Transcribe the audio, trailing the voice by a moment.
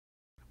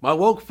My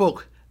woke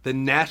folk, the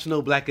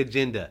National Black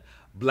Agenda,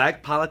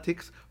 Black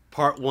Politics,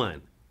 Part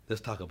 1.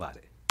 Let's talk about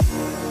it.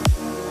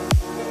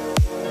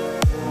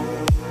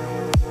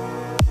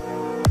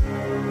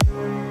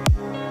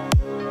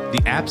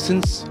 The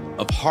absence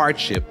of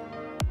hardship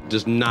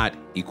does not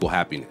equal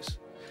happiness.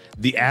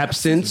 The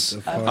absence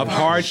of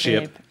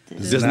hardship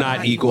does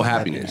not equal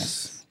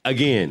happiness.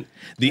 Again,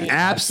 the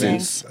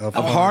absence of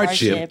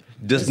hardship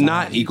does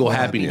not equal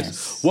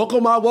happiness.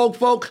 Welcome, my woke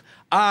folk.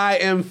 I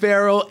am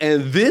Pharaoh,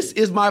 and this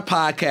is my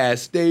podcast,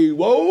 Stay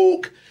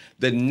Woke,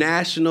 the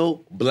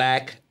National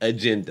Black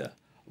Agenda,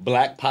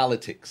 Black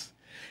Politics.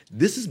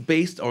 This is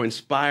based or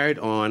inspired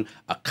on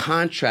a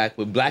contract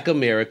with Black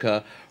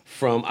America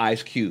from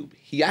Ice Cube.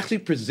 He actually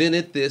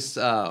presented this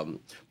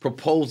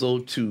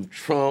proposal to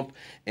Trump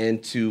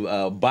and to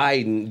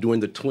Biden during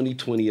the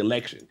 2020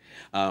 election.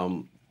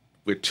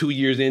 We're 2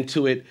 years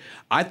into it.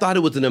 I thought it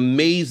was an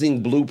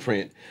amazing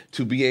blueprint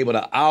to be able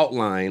to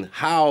outline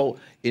how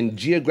in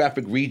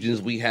geographic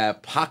regions we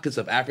have pockets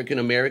of African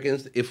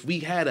Americans. If we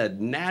had a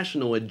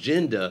national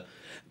agenda,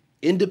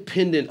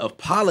 independent of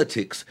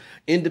politics,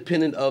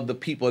 independent of the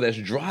people that's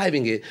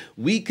driving it,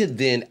 we could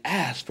then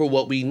ask for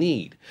what we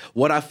need.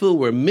 What I feel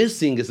we're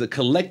missing is a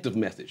collective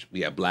message.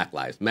 We have Black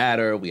Lives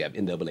Matter, we have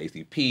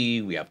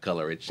NAACP, we have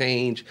Color of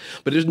Change,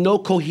 but there's no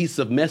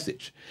cohesive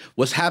message.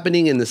 What's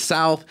happening in the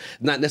South,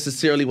 not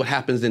necessarily what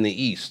happens in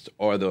the East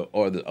or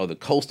the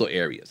coastal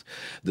areas.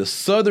 The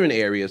southern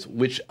areas,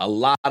 which a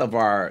lot of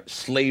our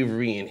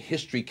slavery and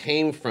history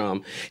came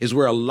from, is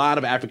where a lot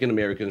of African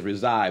Americans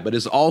reside, but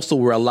it's also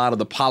where a lot of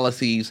the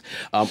policies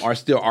are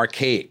still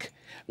archaic,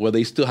 where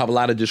they still have a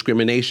lot of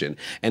discrimination.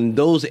 And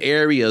those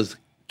areas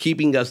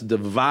keeping us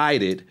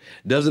divided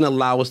doesn't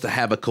allow us to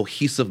have a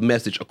cohesive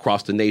message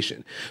across the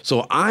nation.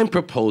 So I'm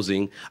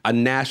proposing a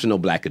national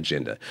Black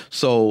agenda.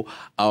 So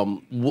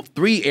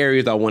 3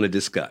 areas I want to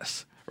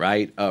discuss,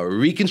 right?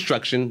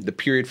 Reconstruction, the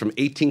period from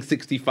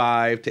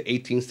 1865 to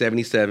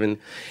 1877.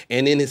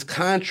 And in his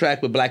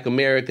contract with Black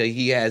America,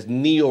 he has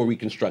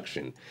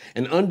neo-Reconstruction.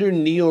 And under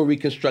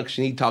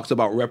neo-Reconstruction, he talks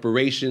about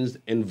reparations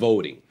and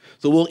voting.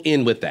 So we'll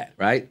end with that,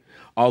 right?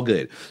 All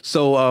good.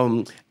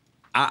 So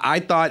I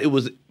thought it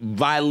was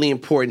vitally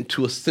important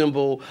to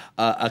assemble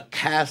a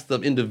cast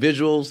of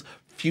individuals,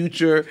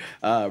 future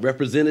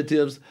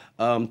representatives,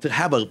 to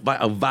have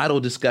a vital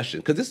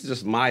discussion, because this is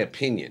just my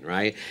opinion,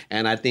 right?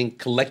 And I think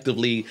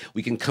collectively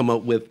we can come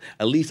up with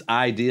at least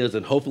ideas,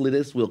 and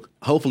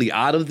hopefully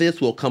out of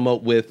this we'll come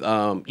up with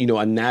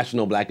a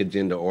national Black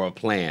agenda or a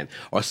plan,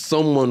 or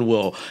someone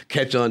will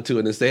catch on to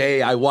it and say,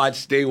 hey, I watched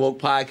Stay Woke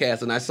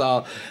podcast and I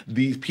saw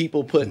these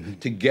people put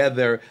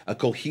together a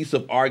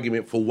cohesive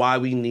argument for why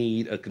we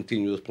need a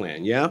continuous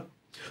plan. Yeah?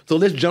 So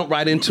let's jump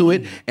right into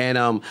it. And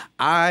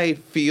I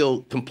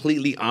feel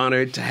completely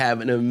honored to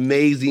have an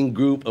amazing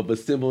group of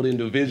assembled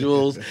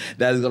individuals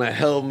that is going to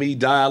help me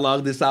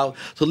dialogue this out.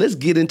 So let's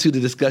get into the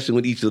discussion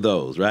with each of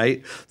those,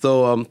 right?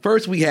 So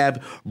first we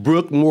have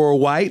Brooke Moore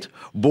White,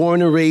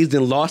 born and raised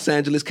in Los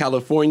Angeles,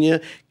 California,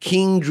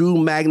 King Drew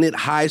Magnet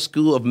High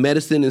School of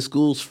Medicine and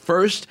School's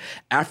first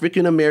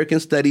African-American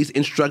Studies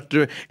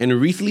instructor, and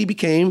recently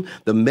became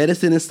the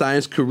Medicine and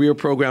Science Career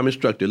Program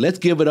instructor. Let's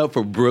give it up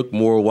for Brooke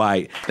Moore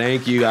White.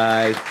 Thank you,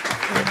 guys.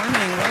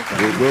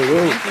 Good morning.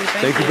 Welcome.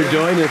 Thank you for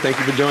joining us. Thank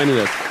you for joining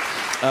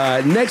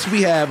us. Next,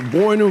 we have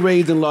born and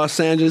raised in Los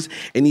Angeles,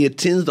 and he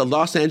attends the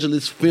Los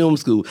Angeles Film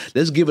School.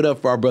 Let's give it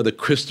up for our brother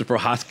Christopher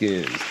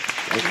Hoskins.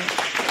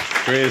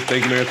 Chris,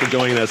 thank you very much for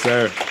joining us,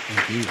 sir.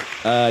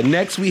 Thank you.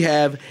 Next, we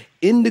have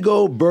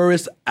Indigo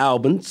Burris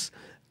Albans.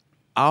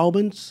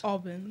 Albans?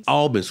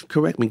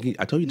 Correct me.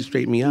 I told you to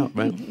straighten me out,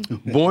 right?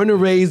 Born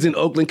and raised in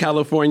Oakland,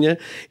 California.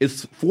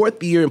 It's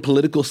 4th year in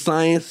political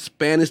science,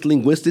 Spanish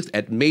linguistics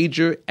at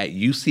major at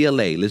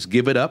UCLA. Let's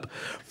give it up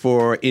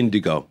for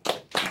Indigo.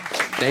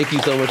 Thank you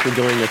so much for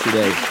joining us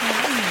today.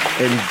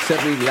 And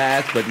certainly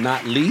last but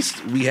not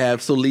least, we have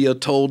Solia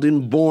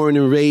Tolden, born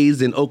and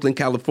raised in Oakland,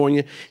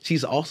 California.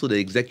 She's also the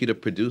executive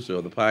producer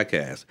of the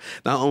podcast.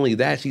 Not only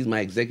that, she's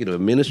my executive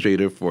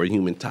administrator for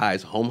Human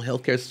Ties Home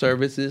Healthcare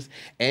Services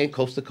and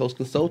Coast to Coast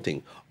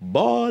Consulting.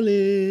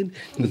 Ballin'.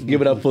 Let's give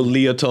it up for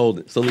Leah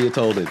Tolden. Solia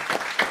Tolden.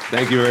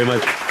 Thank you very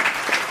much.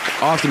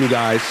 Awesome, you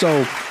guys.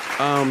 So,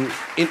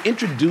 in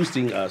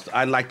introducing us,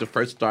 I'd like to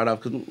first start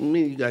off, because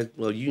me and you guys,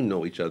 well, you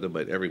know each other,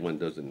 but everyone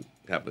doesn't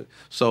have it.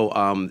 So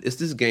it's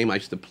this game I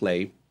used to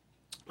play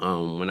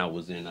when I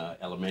was in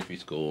elementary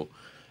school.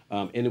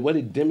 And what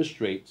it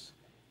demonstrates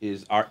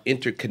is our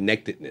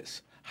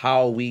interconnectedness,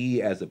 how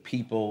we as a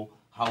people,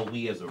 how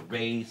we as a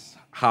race,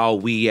 how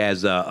we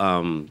as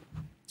a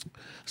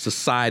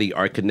society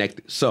are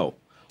connected. So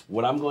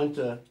what I'm going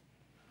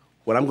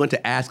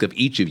to ask of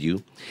each of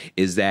you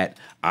is that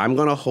I'm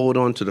going to hold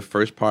on to the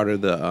first part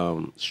of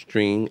the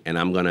string, and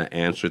I'm going to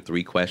answer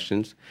 3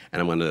 questions, and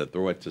I'm going to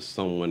throw it to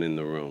someone in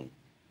the room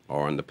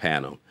or on the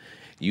panel.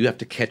 You have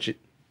to catch it,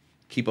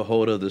 keep a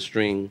hold of the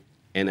string,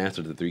 and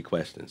answer the 3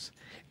 questions.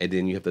 And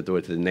then you have to throw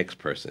it to the next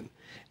person,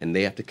 and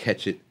they have to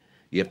catch it.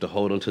 You have to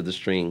hold on to the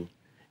string,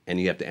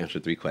 and you have to answer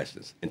 3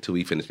 questions until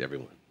we finish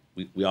everyone.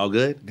 We all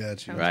good?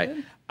 Got you. Right.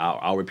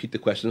 I'll repeat the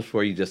questions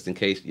for you just in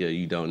case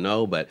you don't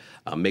know, but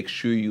make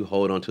sure you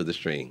hold on to the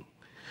string.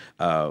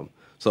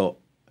 So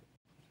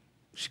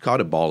she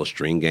called it ball of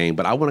string game,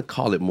 but I want to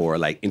call it more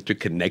like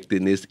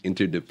interconnectedness,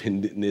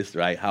 interdependentness,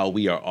 right? How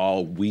we are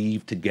all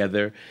weaved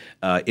together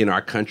in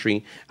our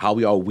country, how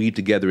we all weave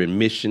together in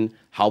mission,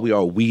 how we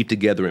all weave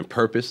together in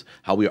purpose,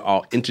 how we are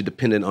all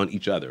interdependent on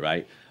each other,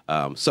 right?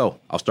 So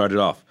I'll start it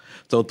off.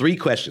 So 3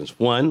 questions.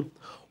 1,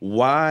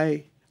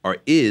 why or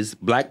is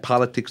Black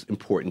politics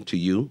important to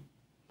you?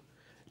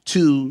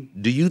 2,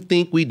 do you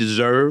think we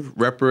deserve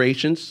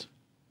reparations?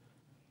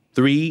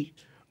 3,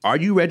 are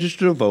you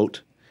registered to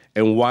vote?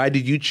 And why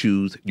did you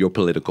choose your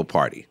political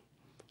party?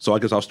 So I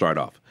guess I'll start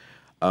off.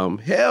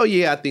 Hell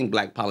yeah, I think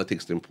Black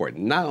politics is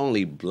important. Not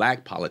only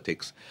Black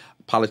politics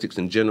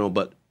in general,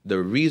 but the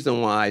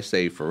reason why I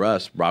say for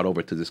us, brought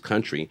over to this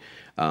country,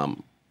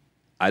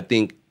 I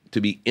think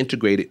to be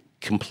integrated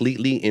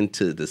completely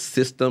into the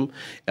system,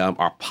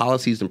 our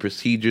policies and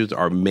procedures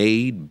are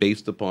made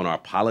based upon our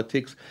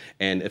politics.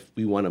 And if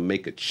we want to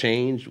make a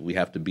change, we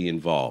have to be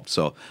involved.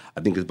 So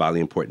I think it's vitally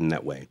important in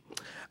that way.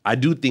 I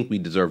do think we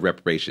deserve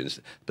reparations,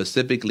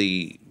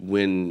 specifically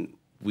when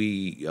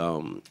we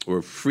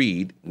were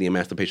freed, the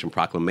Emancipation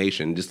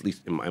Proclamation, just at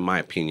least in my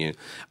opinion.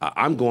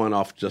 I'm going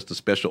off just the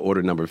Special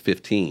Order Number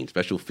 15,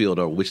 Special Field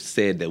Order, which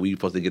said that we were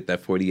supposed to get that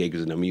 40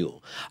 acres and a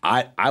mule.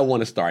 I want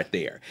to start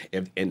there.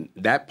 And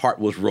that part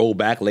was rolled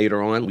back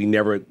later on. We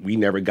never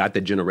got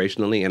that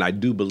generationally. And I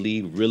do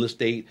believe real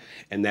estate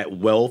and that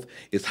wealth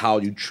is how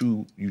you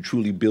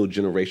truly build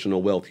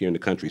generational wealth here in the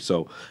country.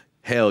 So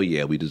hell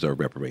yeah, we deserve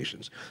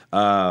reparations.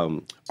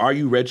 Are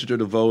you registered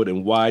to vote,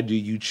 and why do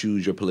you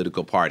choose your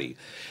political party?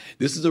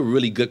 This is a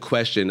really good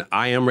question.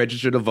 I am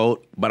registered to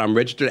vote, but I'm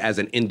registered as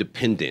an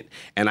independent,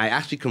 and I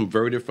actually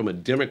converted from a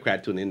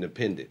Democrat to an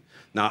independent.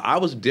 Now, I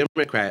was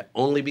Democrat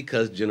only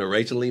because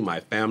generationally my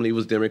family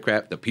was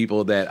Democrat, the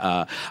people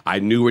that I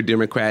knew were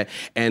Democrat,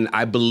 and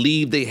I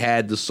believed they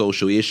had the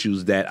social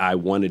issues that I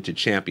wanted to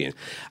champion.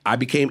 I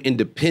became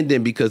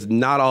independent because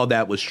not all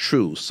that was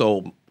true.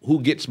 So who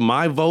gets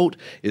my vote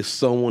is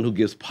someone who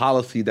gives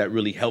policy that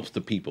really helps the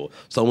people,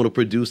 someone who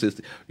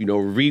produces,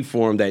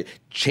 reform that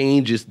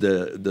changes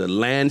the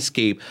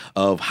landscape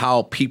of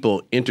how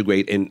people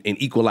integrate and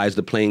equalize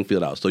the playing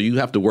field out. So you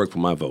have to work for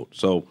my vote.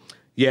 So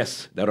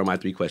yes, that are my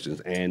 3 questions.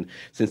 And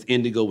since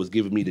Indigo was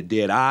giving me the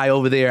dead eye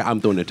over there,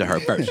 I'm throwing it to her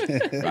first.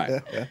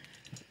 Right.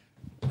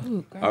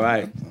 Ooh, all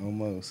right.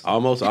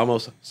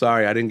 Almost.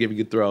 Sorry, I didn't give you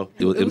a good throw.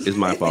 It's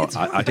my fault.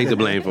 I take the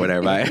blame for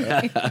that,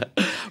 right?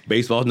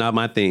 Baseball's not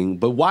my thing.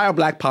 But why are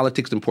Black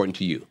politics important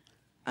to you?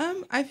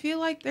 I feel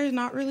like there's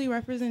not really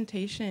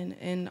representation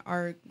in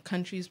our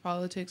country's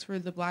politics for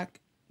the Black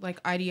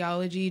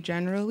ideology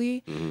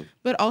generally,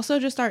 but also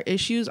just our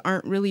issues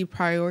aren't really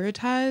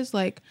prioritized.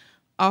 Like,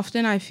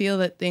 often I feel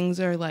that things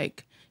are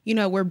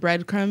we're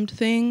breadcrumbed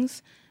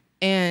things,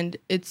 and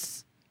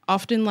it's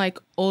often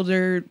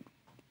older,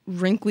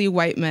 wrinkly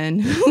white men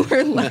who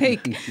are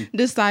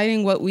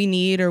deciding what we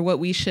need or what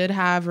we should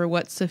have or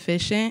what's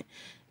sufficient.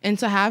 And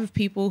to have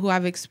people who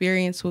have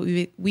experienced what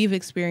we've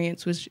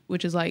experienced,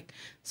 which is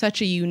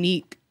such a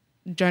unique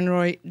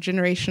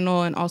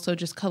generational and also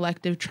just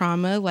collective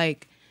trauma,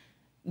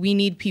 we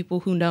need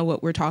people who know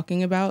what we're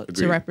talking about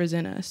Agreed. To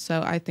represent us.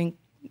 So I think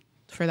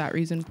for that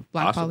reason,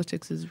 Black awesome.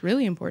 Politics is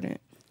really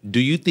important. Do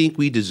you think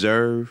we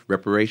deserve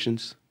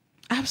reparations?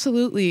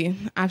 Absolutely.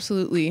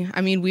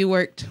 I mean, we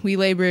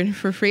labored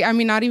for free. I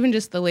mean, not even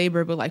just the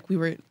labor, but we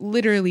were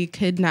literally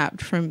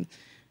kidnapped from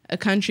a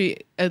country,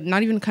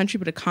 not even a country,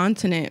 but a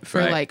continent for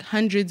right.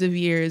 Hundreds of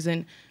years,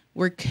 and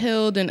we're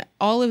killed, and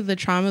all of the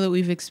trauma that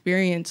we've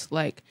experienced,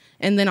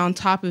 and then on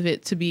top of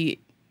it to be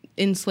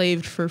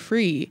enslaved for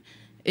free.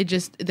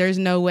 There's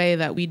no way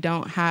that we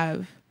don't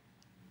have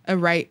a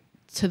right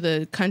to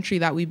the country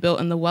that we built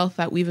and the wealth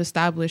that we've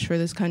established for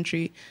this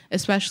country,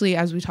 especially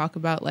as we talk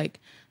about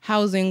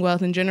housing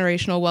wealth and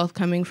generational wealth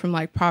coming from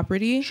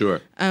property.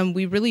 Sure.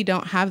 We really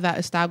don't have that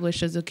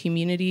established as a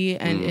community,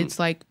 and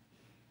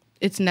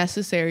it's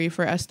necessary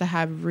for us to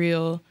have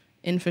real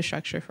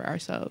infrastructure for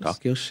ourselves.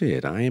 Talk your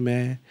shit. I ain't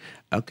mad.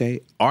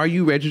 Okay. Are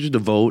you registered to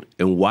vote,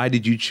 and why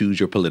did you choose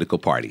your political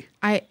party?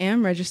 I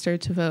am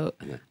registered to vote.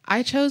 Okay.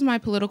 I chose my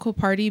political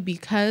party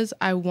because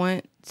I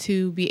want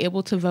to be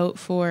able to vote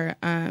for...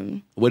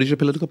 what is your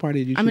political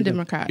party? I'm a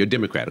Democrat. You're a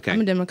Democrat, okay.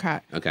 I'm a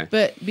Democrat. Okay.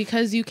 But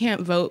because you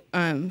can't vote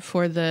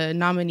for the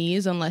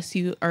nominees unless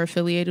you are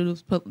affiliated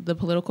with the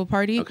political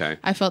party, okay.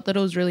 I felt that it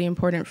was really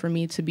important for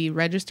me to be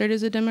registered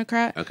as a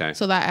Democrat, okay.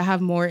 so that I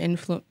have more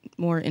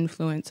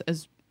influence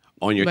as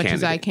on your much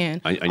candidate. As I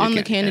can on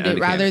the candidate,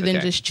 rather than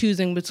just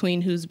choosing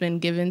between who's been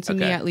given to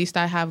me. At least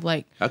I have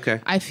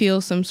okay. I feel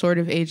some sort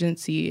of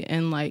agency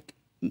and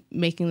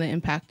making the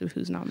impact of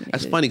who's nominated.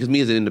 That's funny because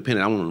me as an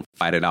independent, I want to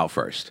fight it out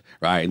first,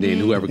 right? And then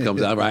whoever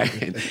comes out, right?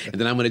 And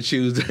then I'm going to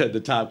choose the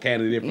top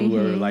candidate from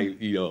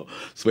whoever,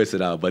 switch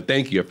it out. But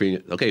thank you.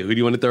 Okay, who do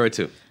you want to throw it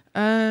to?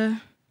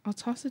 I'll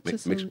toss it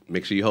to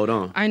make sure you hold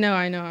on. I know.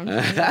 I'm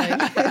trying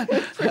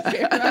to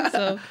prepare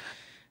myself.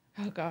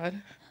 Oh,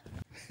 God.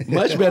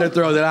 Much better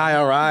throw than I.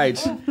 All right.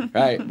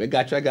 Right. I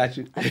got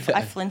you.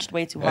 I flinched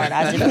way too hard.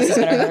 As if this is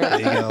going to hurt.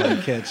 You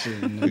gotta catch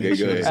it. Okay,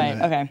 go ahead.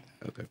 Right,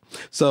 okay.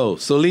 So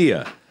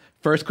Leah,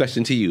 first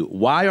question to you.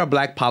 Why are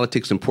black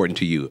politics important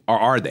to you? Or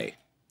are they?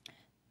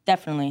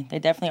 Definitely. They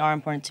definitely are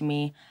important to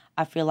me.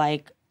 I feel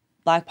like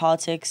black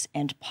politics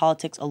and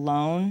politics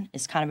alone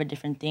is kind of a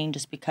different thing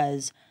just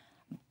because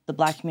the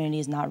black community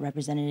is not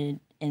represented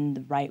in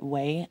the right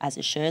way as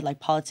it should. Like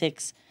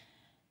politics,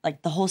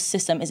 like the whole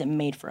system isn't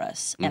made for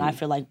us. And I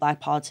feel like black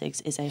politics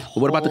is a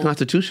whole... What about the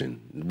Constitution?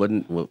 That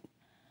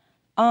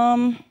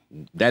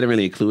didn't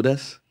really include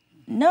us?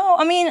 No,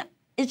 I mean,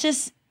 it's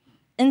just,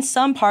 in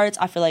some parts,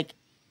 I feel like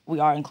we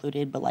are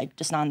included, but like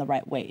just not in the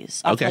right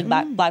ways. I feel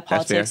like black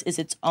politics is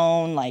its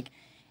own, like,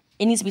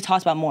 it needs to be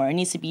talked about more. It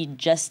needs to be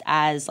just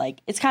as, like,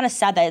 it's kind of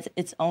sad that it's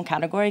its own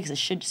category because it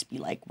should just be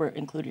like we're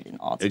included in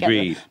all together.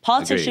 Agreed.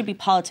 Politics should be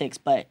politics,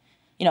 but,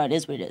 you know, it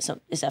is what it is.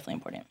 So it's definitely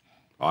important.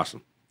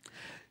 Awesome.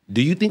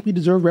 Do you think we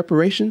deserve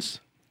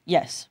reparations?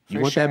 Yes, for You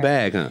want sure. that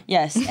bag, huh?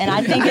 Yes, and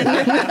I think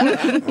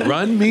it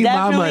Run me my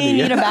definitely money.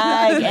 need a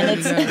bag,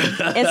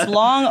 and it's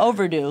long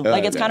overdue.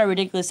 Like, it's kind of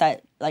ridiculous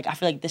that, like, I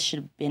feel like this should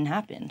have been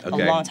happened a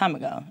long time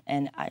ago,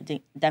 and I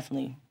think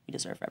definitely we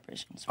deserve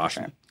reparations for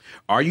Awesome. sure.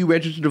 Are you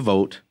registered to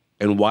vote,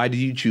 and why do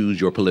you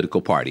choose your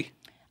political party?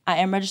 I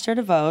am registered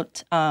to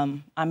vote.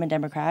 I'm a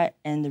Democrat,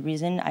 and the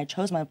reason I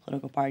chose my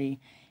political party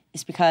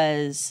is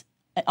because,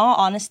 in all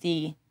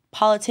honesty,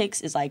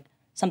 politics is like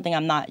something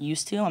I'm not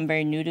used to. I'm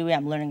very new to it.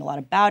 I'm learning a lot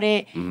about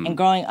it. And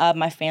growing up,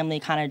 my family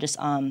kind of just,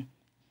 I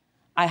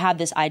have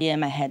this idea in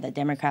my head that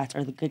Democrats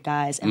are the good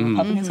guys and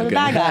Republicans are the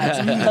bad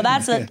guys. So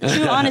that's a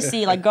true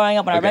honesty. Like growing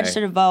up, when I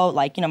registered to vote,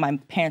 like, you know, my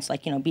parents,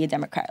 like, you know, be a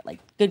Democrat, like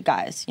good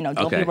guys, you know,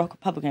 don't be a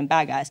Republican,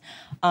 bad guys.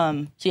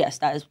 So yes,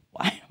 that is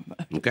why I'm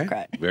a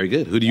Democrat. Very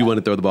good. Who do you want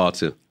to throw the ball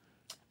to?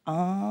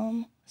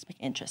 Let's make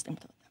it interesting.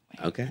 Throw it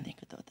that way. Okay. I think I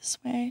could throw it this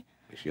way.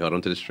 Make sure you hold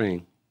on to the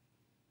string.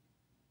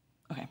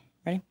 Okay,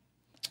 ready?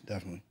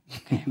 Definitely.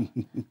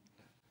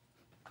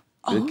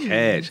 Good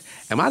catch.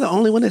 Am I the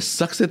only one that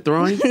sucks at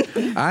throwing?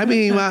 I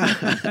mean,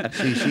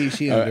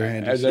 She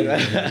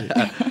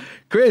underhanded.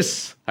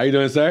 Chris, how you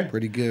doing, sir?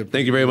 Pretty good.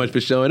 Thank you very much for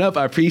showing up.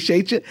 I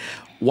appreciate you.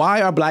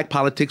 Why are black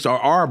politics, or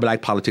are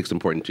black politics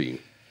important to you?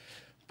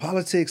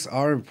 Politics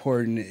are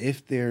important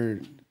if they're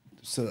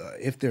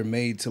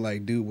made to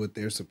like do what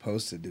they're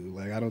supposed to do.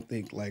 Like I don't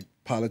think like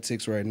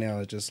politics right now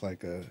is just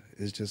like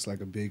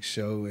a big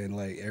show, and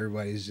like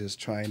everybody's just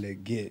trying to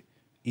get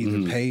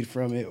either paid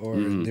from it or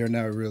they're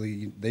not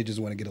really, they just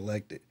want to get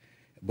elected.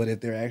 But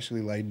if they're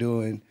actually like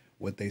doing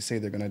what they say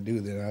they're going to do,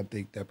 then I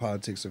think that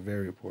politics are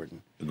very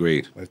important.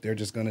 Agreed. But if they're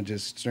just going to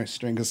just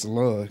string us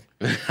along,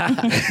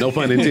 No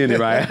pun intended,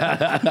 right?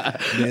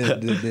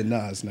 then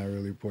nah, it's not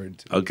really important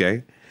to me.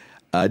 Okay.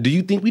 Do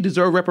you think we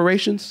deserve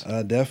reparations?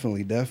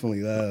 Definitely.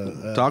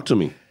 Talk to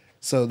me.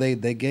 So they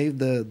gave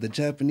the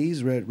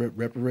Japanese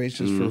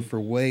reparations for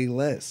way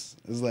less.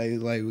 It's like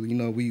you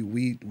know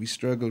we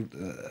struggled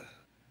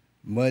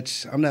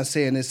much. I'm not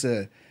saying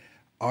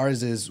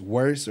ours is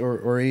worse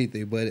or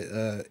anything, but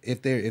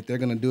if they're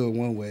gonna do it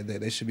one way,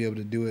 they should be able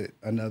to do it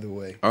another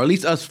way. Or at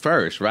least us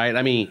first, right?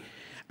 I mean,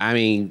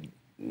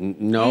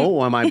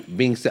 no. Am I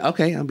being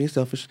okay? I'm being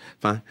selfish.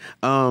 Fine.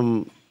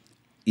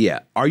 Yeah.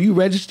 Are you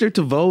registered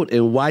to vote,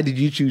 and why did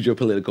you choose your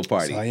political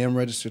party? So I am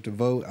registered to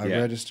vote. I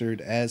registered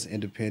as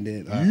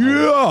independent.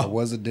 I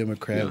was a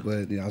Democrat,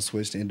 but I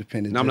switched to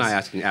independent. No, I'm not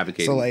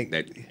advocating. So like,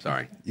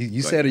 sorry.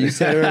 You said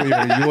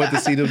earlier you want to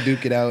see them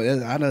duke it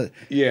out.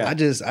 Yeah. I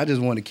just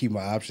want to keep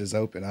my options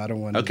open. I don't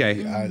want to.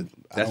 Okay. I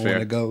don't want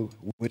to go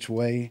which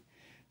way.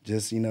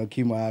 Just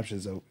keep my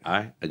options open. All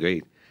right.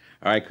 Agreed.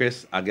 All right,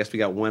 Chris, I guess we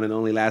got one and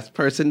only last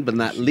person, but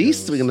not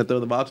least, we're going to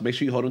throw the ball. So make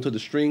sure you hold on to the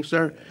string,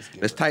 sir.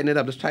 Let's tighten it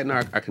up. Let's tighten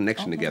our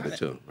connection together,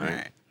 too. All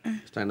right.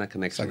 Let's tighten that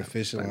connection It's like a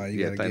fishing line.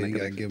 You Tighten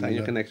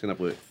your connection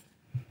up with it.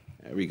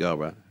 There we go,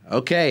 bro.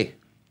 Okay.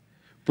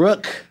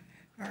 Brooke.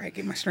 All right,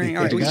 get my string.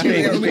 All right, we Get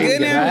good your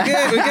string, now?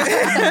 We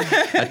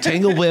good. A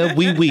tangle web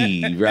we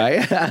weave,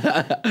 right?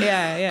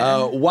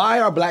 Yeah. Why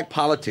are black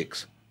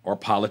politics or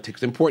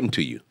politics important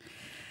to you?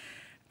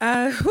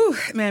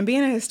 Man,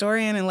 being a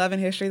historian and loving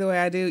history the way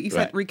I do, you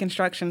said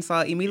Reconstruction,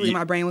 so immediately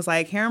my brain was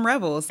like, Harem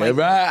Rebels. Like,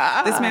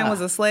 this man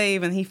was a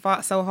slave and he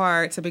fought so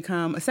hard to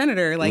become a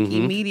senator, like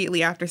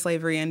immediately after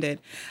slavery ended.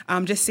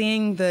 Just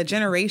seeing the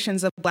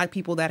generations of black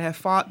people that have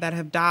fought, that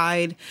have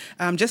died,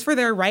 just for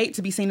their right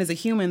to be seen as a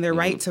human, their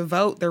right to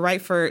vote, their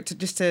right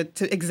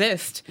to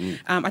exist.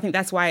 I think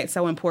that's why it's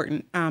so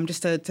important,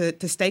 just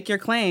to stake your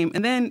claim.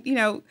 And then,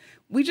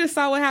 we just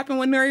saw what happened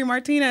with Nuri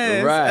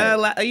Martinez,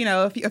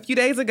 a few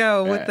days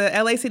ago with the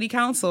LA City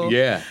Council.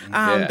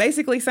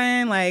 Basically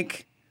saying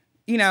like,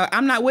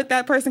 I'm not with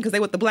that person because they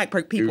with the black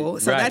people.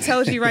 So that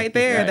tells you right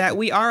there that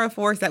we are a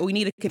force, that we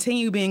need to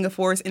continue being a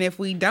force. And if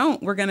we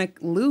don't, we're going to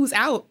lose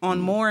out on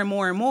more and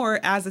more and more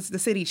as the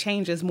city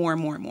changes more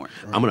and more and more.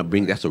 I'm going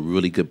to that's a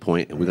really good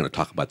point, and we're going to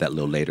talk about that a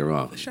little later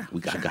on. Sure.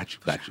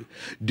 Got you.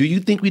 Do you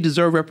think we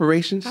deserve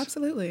reparations?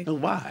 Absolutely.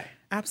 And why?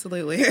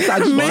 Absolutely. I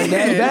just want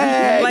that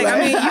bag. Like, I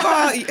mean,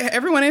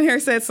 everyone in here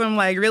said some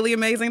like really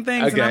amazing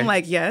things, and I'm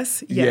like,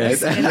 yes. And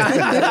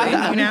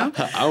absolutely, you know.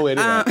 I'm with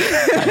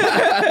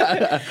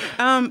it.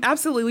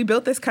 Absolutely, we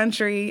built this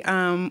country.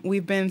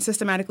 We've been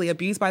systematically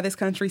abused by this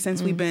country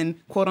since we've been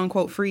quote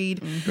unquote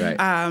freed. Right.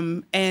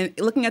 And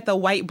looking at the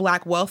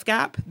white-black wealth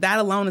gap, that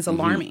alone is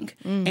alarming.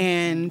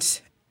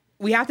 And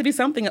we have to do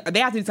something.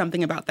 They have to do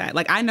something about that.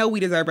 Like, I know we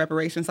deserve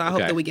reparations, so I hope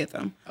that we get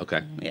them.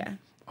 Okay. Yeah.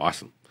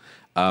 Awesome.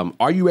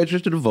 Are you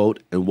registered to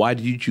vote, and why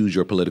did you choose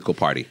your political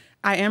party?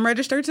 I am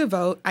registered to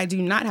vote. I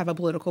do not have a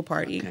political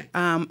party. Okay.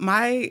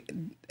 My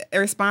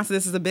response to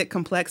this is a bit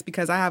complex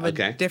because I have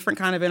a different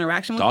kind of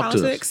interaction with Talk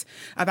politics.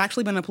 I've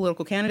actually been a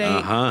political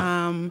candidate.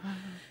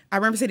 I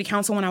ran for city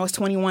council when I was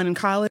 21 in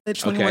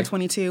college,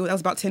 22. That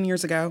was about 10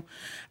 years ago.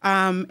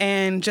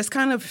 And just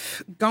kind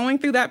of going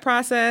through that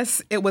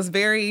process, it was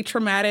very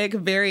traumatic,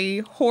 very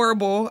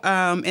horrible.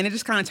 And it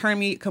just kind of turned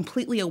me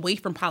completely away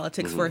from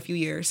politics for a few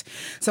years.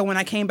 So when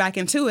I came back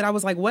into it, I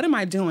was like, what am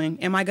I doing?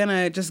 Am I going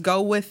to just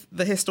go with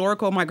the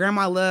historical, my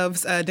grandma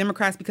loves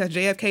Democrats because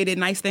JFK did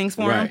nice things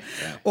for him?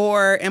 Yeah.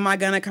 Or am I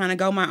going to kind of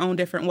go my own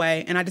different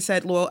way? And I just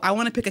said, well, I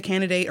want to pick a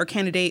candidate or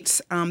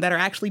candidates that are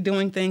actually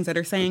doing things, that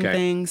are saying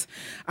things.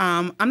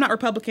 I'm not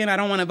Republican. I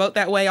don't want to vote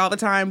that way all the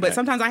time, but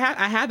sometimes I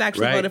have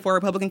actually voted for a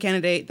Republican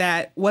candidate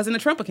that wasn't a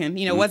Trumpican,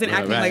 you know, wasn't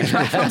acting like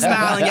Trump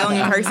style and yelling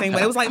and cursing,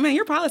 but it was like, man,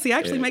 your policy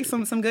actually makes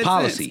some good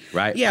policy, sense.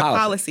 Right? Yeah,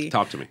 policy.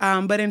 Talk to me.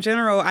 But in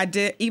general, I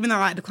did, even though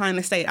I declined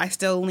the state, I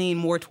still lean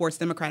more towards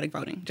Democratic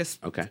voting,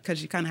 just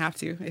because you kind of have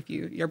to if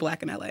you're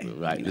black in LA. Right, you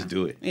know? let's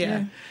do it.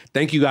 Yeah.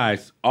 Thank you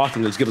guys.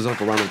 Awesome. Let's give us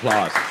a round of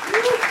applause.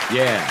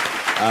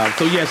 Yeah.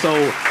 So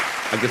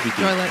I guess we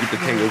can get the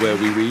tangle where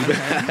we read.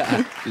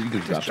 You can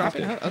drop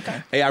it. Oh,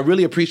 okay. Hey, I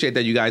really appreciate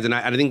that, you guys. And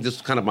I think this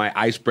is kind of my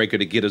icebreaker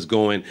to get us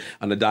going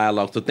on the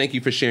dialogue. So thank you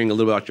for sharing a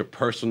little about your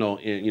personal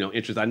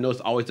interests. I know it's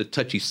always a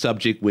touchy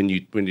subject when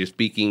you're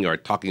speaking or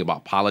talking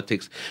about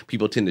politics.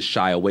 People tend to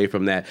shy away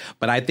from that.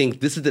 But I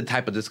think this is the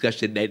type of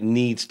discussion that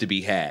needs to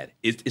be had.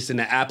 It's an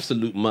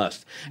absolute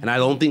must. And I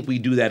don't think we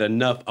do that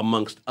enough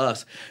amongst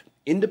us.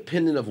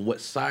 Independent of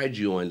what side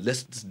you're on,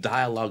 let's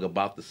dialogue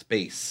about the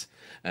space.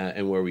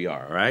 And where we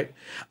are, all right?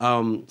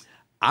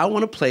 I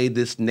want to play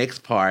this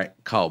next part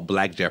called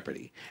Black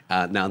Jeopardy.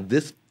 Now,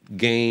 this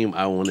game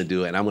I want to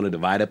do, and I'm going to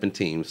divide up in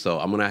teams. So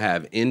I'm going to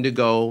have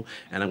Indigo,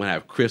 and I'm going to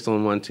have Chris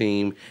on one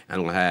team, and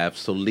I'm going to have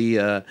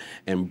Solia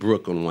and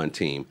Brooke on one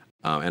team.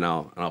 And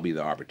I'll be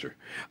the arbiter.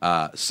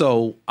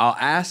 So I'll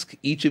ask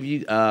each of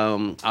you.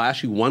 I'll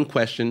ask you one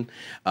question.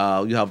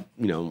 You have,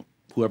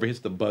 whoever hits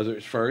the buzzer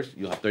first,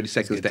 you'll have 30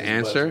 seconds to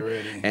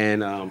answer.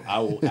 And I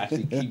will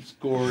actually keep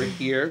score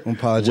here.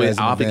 I'll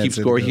have to keep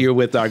score here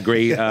with our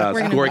great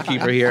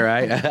scorekeeper here,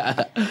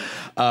 right?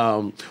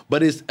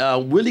 But it's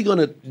really going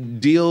to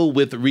deal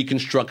with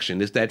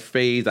Reconstruction. It's that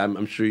phase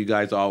I'm sure you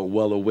guys are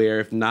well aware.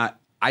 If not,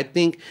 I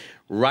think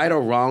right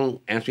or wrong,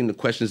 answering the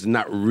questions is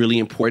not really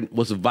important.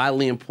 What's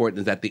vitally important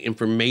is that the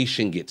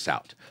information gets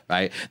out,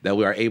 right? That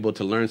we are able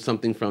to learn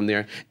something from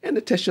there and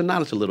to test your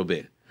knowledge a little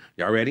bit.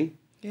 Y'all ready?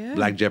 Yeah.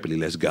 Black Jeopardy,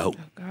 let's go.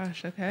 Oh,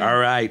 gosh, okay. All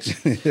right.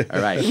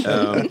 All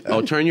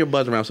right. Turn your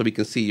buzzer around so we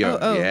can see your...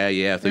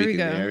 Yeah. So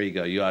there you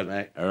go. You all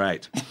right? All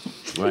right.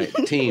 All right.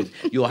 Teams,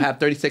 you'll have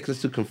 30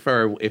 seconds to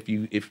confer if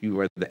you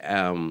were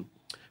the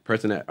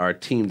person that our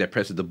team that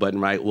presses the button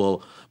right.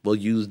 We'll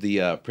use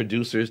the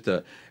producers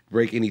to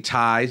break any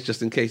ties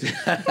just in case.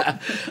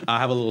 I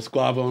have a little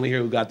squabble on here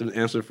who got the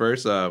answer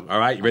first. All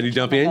right. You ready to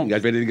jump in? You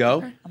guys ready to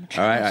go? All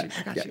right.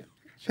 I got you.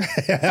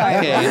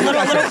 Okay, look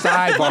like a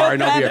sidebar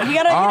over here. You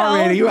gotta,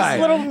 already, right?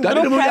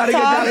 Little prep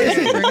talk.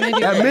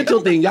 That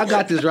mental thing, y'all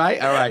got this,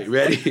 right? All right,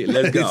 ready?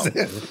 Let's go.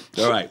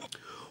 All right.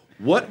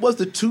 What was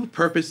the two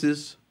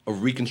purposes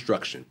of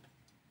Reconstruction?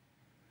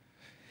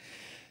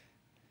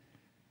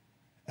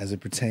 As it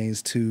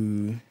pertains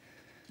to...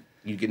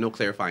 You get no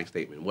clarifying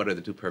statement. What are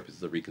the two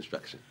purposes of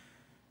Reconstruction?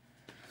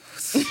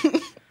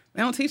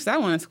 They don't teach that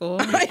one in school.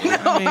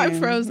 I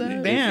froze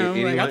up.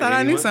 Damn, I thought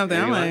I knew something.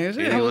 I'm like,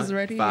 shit. I was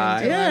ready.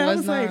 5, I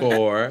was like,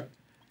 4,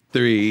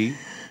 3,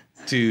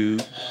 2.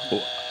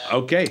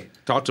 Okay,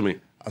 talk to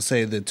me. I'll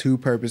say the two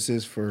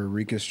purposes for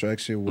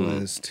Reconstruction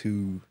was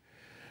to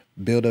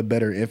build a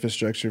better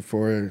infrastructure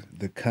for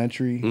the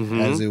country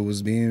as it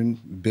was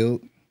being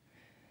built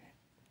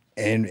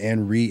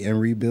and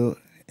rebuilt.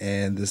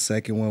 And the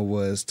second one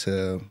was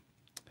to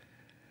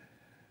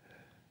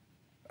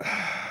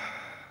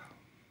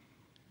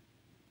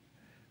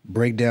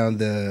break down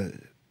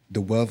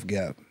the wealth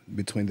gap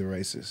between the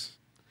races.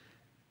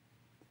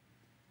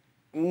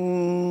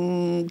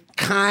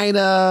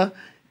 Kinda.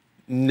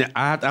 No,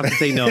 I have to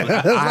say no.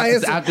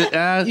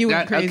 You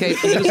went crazy.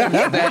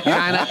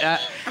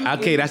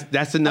 Okay,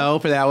 that's a no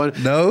for that one.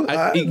 No,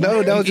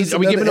 no, that was just are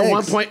we giving another a 1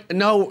 X. point?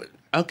 No.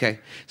 Okay,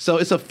 so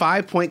it's a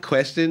 5-point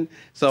question.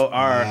 So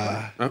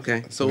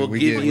so we'll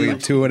give you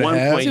 2.5.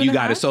 1 point. You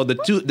got it. So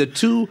the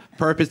two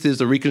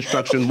purposes of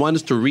Reconstruction: one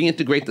is to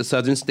reintegrate the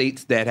southern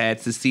states that had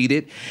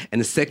seceded,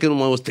 and the second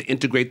one was to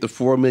integrate the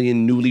 4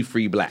 million newly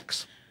free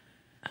blacks.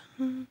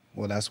 Well,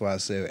 Well, that's why I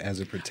said as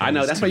it pertains. I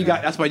know. That's why you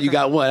got. That's why you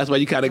got one. That's why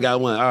you kind of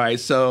got one. All right.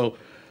 So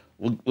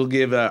we'll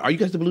give. Are you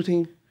guys the blue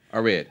team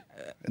or red?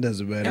 It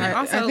doesn't matter. And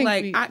also,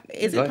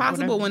 is it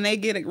possible whatever. when they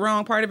get it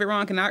wrong, part of it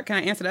wrong, can I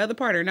answer the other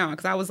part or no?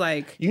 Because I was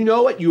like, You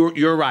know what?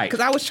 You're right. because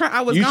I was trying.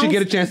 I was. You should gonna-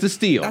 get a chance to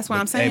steal. That's what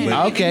I'm saying.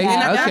 but- Okay,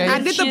 And okay. I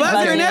did the She buzzer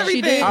and did.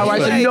 everything. All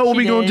right, so Like, you know what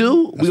she we're going to did.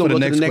 do? We're going to go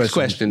to the next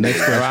question.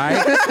 question.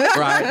 Right?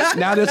 Right.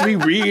 Now that we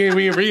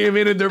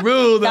reinvented the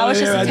rules. That was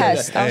just a Right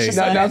test. That was Hey. just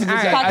No, a that was just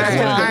a test. test. Practice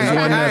All right,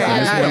 round. all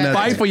right, all right.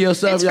 Fight for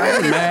yourself. Y'all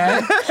ain't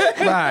mad.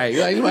 Right.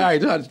 Like, you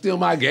trying to steal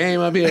my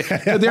game up here.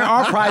 So there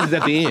are prizes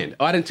at the end.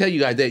 Oh, I didn't tell you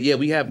guys that. Yeah,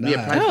 we have prizes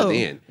at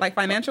the end. Like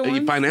financial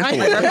ones? Financial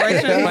Like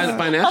reparations?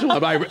 financial.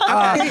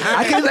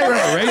 I can't say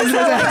reparations.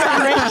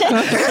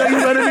 So you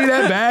want to be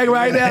that bag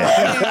right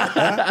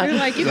now? You're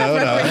like, you have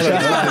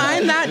reparations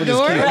behind that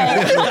door.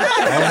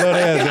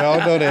 I don't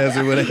know the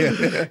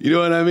answer. You know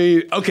what I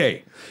mean?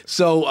 Okay.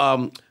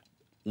 So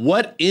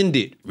what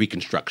ended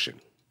Reconstruction?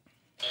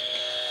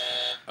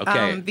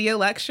 Okay. The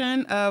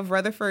election of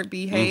Rutherford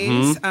B.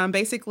 Hayes.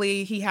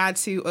 Basically, he had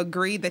to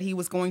agree that he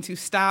was going to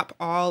stop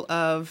all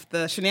of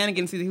the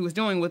shenanigans that he was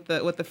doing with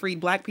the freed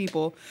black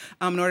people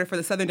in order for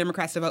the Southern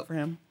Democrats to vote for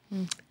him.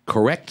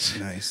 Correct.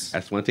 Nice.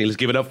 That's one thing. Let's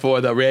give it up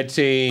for the red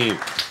team.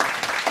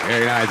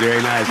 Very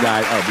nice,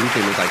 guys. Oh, blue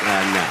team was like, no.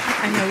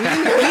 I know, we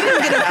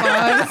didn't get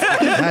applause.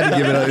 I had to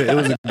give it up. It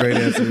was a great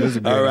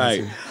answer. All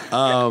right.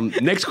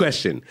 Next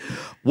question.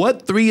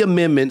 What 3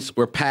 amendments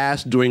were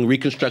passed during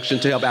Reconstruction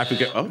to help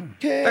Africa?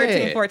 Okay.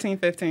 13, 14,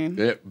 15.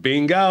 Yeah,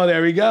 bingo.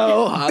 There we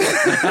go.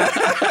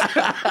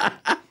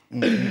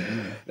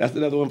 That's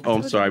another one. Oh,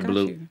 I'm sorry,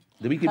 Blue.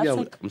 Did we give That's you?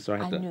 like- I'm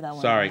sorry. I knew that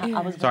one. Sorry.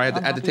 I was Sorry. I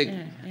like, had to take.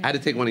 unhappy. I had to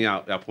take one of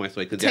y'all points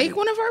away. Take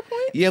one of our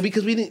points? Yeah,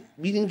 because we didn't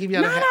give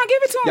y'all. No, give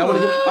it to him. Y'all wanna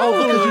give, oh,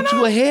 because No, you're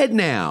too ahead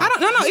now. I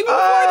don't. No, even before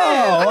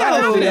that.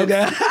 I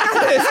got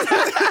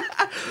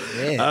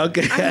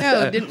Okay. confidence. I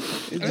know. Didn't,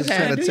 Just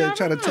okay.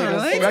 try to take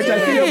us. Right, trying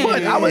to see your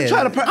point. I was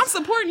trying to. I'm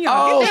supporting y'all.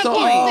 Oh, Get that so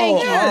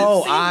point.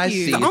 Yes, I thank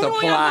you. see. The It's only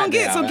one y'all applied gonna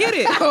get, now. so get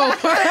it.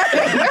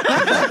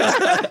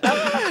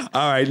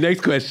 All right, next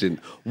question.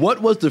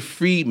 What was the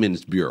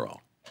Freedmen's Bureau?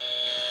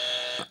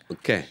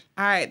 Okay.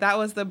 All right, that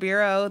was the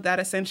bureau that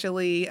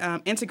essentially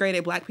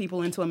integrated black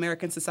people into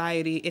American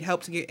society. It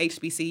helped to get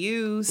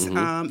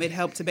HBCUs. It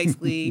helped to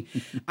basically,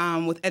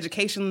 with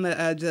education,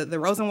 the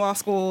Rosenwald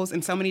schools,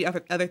 and so many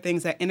other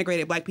things that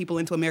integrated black people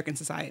into American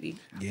society.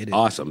 Get it.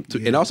 Awesome.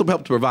 It also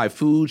helped to provide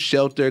food,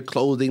 shelter,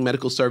 clothing,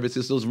 medical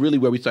services. So it was really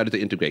where we started to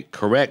integrate.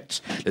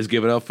 Correct. Let's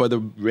give it up for the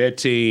red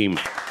team.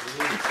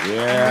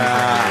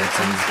 Yeah. I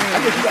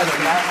guess you guys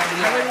are not.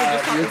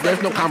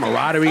 There's no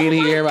camaraderie in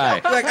here,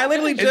 right? Like, I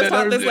literally just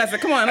taught this lesson.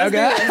 Come on, let's do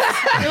it.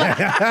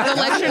 The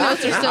lecture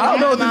notes are still I don't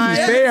know if this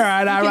is fair.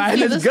 All right,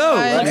 see let's the go.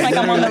 slide. Looks like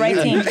I'm on the right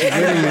team.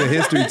 Getting a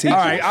history teacher. All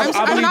right, I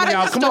I'm believe not in a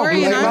y'all. Come on, Blue.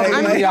 historian.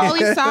 I'm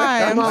Polly's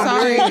side. I'm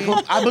sorry.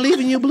 I believe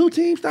in you, Blue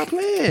Team. Stop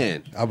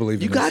playing. I believe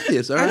in you got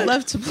this. All right. I'd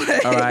love to play.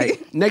 All right.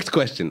 Next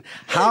question.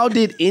 How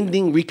did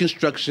ending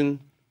Reconstruction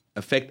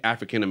affect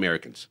African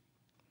Americans?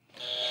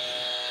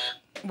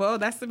 Well,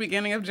 that's the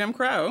beginning of Jim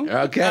Crow.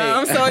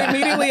 Okay. So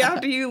immediately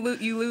after you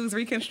lose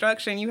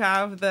Reconstruction, you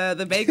have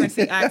the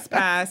Vagrancy Acts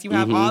passed. You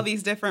have all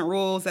these different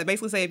rules that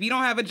basically say if you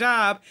don't have a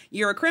job,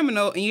 you're a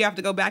criminal and you have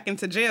to go back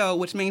into jail,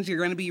 which means you're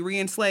going to be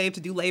re-enslaved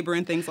to do labor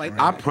and things like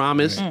that. I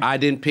promise I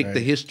didn't pick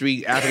the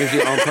history African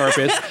history on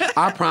purpose.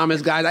 I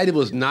promise, guys. It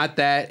was not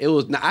that. It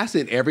was. Not, I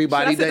sent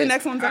everybody. Should I sit the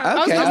next one's out? I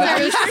was Okay.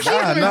 gonna say, she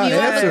has a review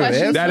of the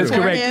questions That is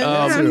correct.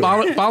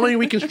 beforehand. Following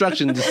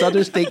Reconstruction, the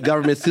Southern state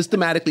government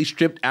systematically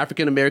stripped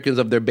African Americans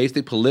of their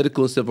basic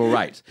political and civil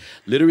rights.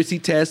 Literacy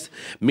tests.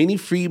 Many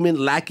freedmen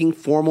lacking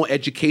formal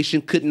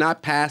education could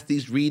not pass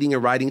these reading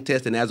and writing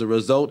tests, and as a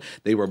result,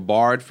 they were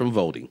barred from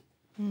voting.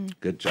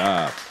 Good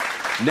job.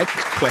 Next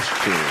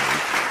question.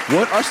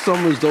 What are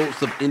some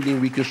results of ending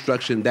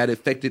Reconstruction that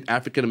affected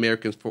African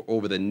Americans for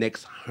over the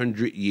next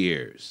 100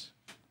 years?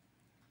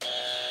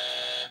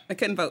 They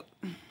couldn't vote.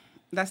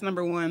 That's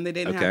number one. They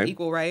didn't have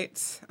equal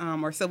rights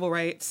or civil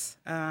rights.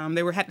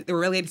 They were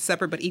related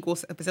separate but equal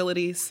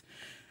facilities.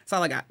 That's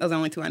all I got. Those are the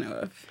only two I know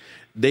of.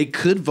 They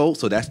could vote,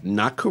 so that's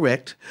not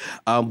correct.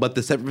 But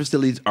the separate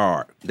facilities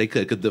are. They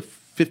could, because the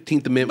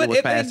 15th Amendment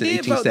was passed in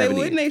 1870.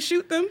 Wouldn't they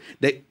shoot them?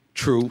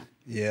 True.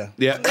 Yeah.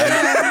 Yeah.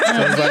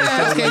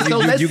 Okay, so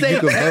let's say you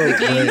can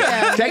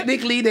vote.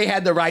 technically they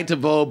had the right to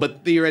vote,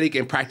 but theoretically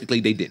and practically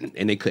they didn't,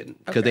 and they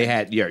couldn't because they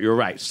had. Yeah, you're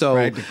right. So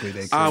Practically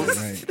they couldn't,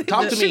 right.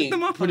 talk to me, Shoot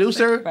them off.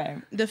 producer.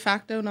 Right. De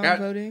facto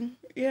non-voting.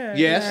 Yeah.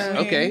 Yes. yeah.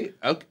 Okay.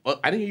 Okay. Well,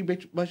 I didn't hear you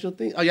much your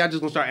thing. Oh, y'all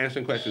just gonna start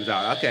answering questions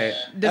out. Okay.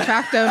 De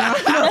facto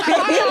non-voting.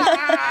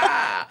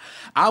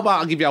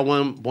 I'll give y'all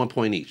one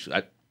point each.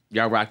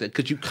 Y'all rock that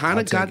because you kind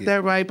of I'll got take it.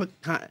 that right, but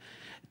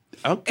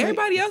okay.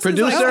 Everybody else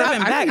producer, is like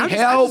stepping back.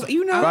 help.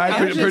 I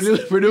Right,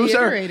 just producer.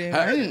 reiterating.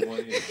 I didn't-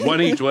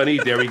 One each.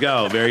 There we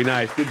go. Very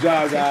nice. Good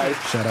job, guys.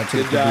 Shout out to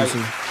Good the job.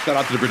 producer. Shout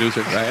out to the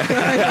producer.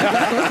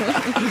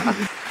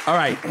 Right. All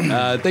right.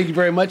 Thank you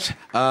very much.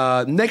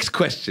 Next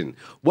question.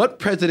 What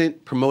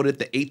president promoted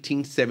the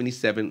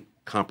 1877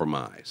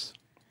 Compromise?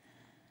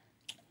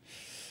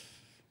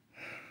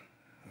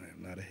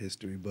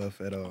 history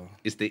buff at all.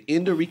 It's the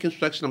end of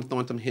Reconstruction. I'm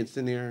throwing some hints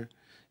in there.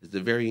 It's the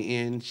very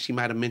end. She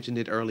might have mentioned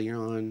it earlier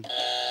on.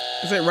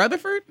 Is it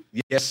Rutherford?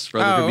 Yes,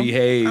 Rutherford B.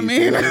 Hayes. I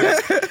mean,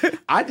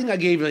 I think I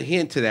gave you a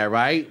hint to that,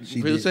 right?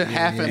 It's a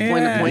half a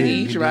point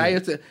each, right?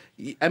 It's a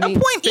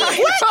point each.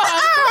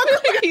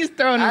 He's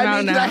throwing him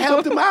out now. I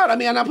helped him out. I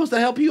mean, I'm not supposed to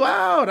help you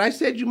out. I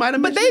said you might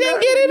have mentioned But they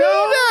didn't get it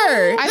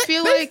either. I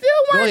feel they like... still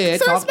Go weren't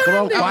ahead, talk. Come on,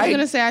 I was fight. going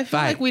to say, I feel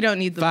Fight. like we don't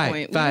need the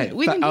point.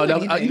 We didn't do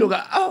anything. You don't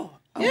got...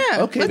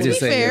 Yeah, okay. let's be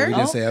fair. We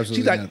didn't say absolutely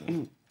She's like,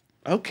 nothing.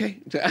 Okay.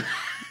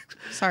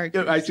 Sorry.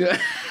 Right,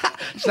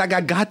 she's like,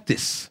 I got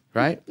this,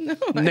 right? No,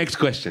 Next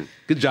question.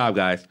 Good job,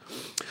 guys.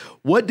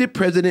 What did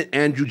President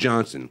Andrew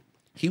Johnson,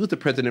 he was the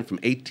president from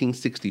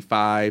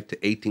 1865 to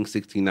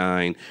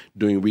 1869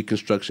 during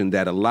Reconstruction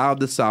that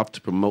allowed the South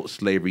to promote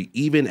slavery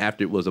even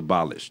after it was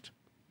abolished?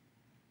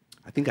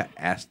 I think I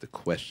asked the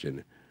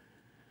question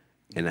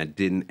and I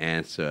didn't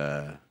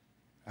answer.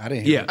 I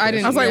didn't hear I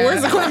didn't. I was like,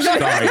 where's the question?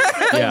 Sorry.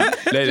 Yeah.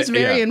 Just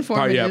very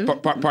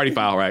informative. Party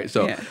foul, right?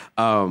 So,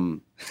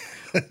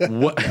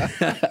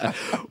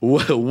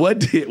 what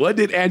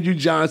did Andrew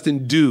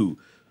Johnson do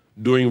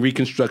during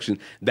Reconstruction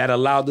that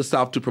allowed the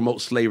South to promote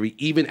slavery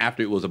even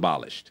after it was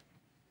abolished?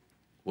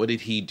 What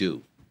did he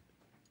do?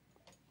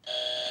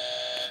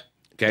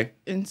 Okay.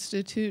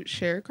 Institute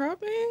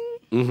sharecropping?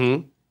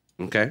 Mm-hmm.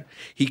 Okay.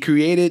 He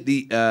created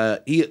he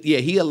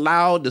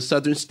allowed the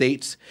southern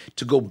states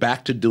to go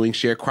back to doing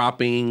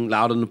sharecropping,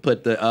 allowed them to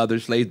put the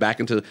other slaves back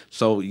into.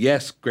 So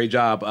yes, great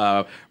job,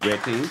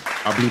 red team,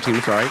 or blue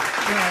team. Sorry.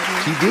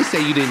 Yeah, She did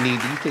say you didn't need.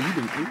 You said you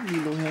didn't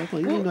need no help.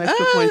 You need no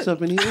extra points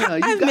up in here.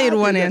 I've made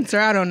one answer.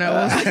 I don't know.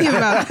 We'll see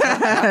about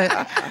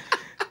that.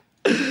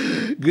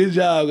 Good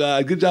job,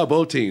 guys. Good job,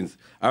 both teams.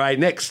 All right,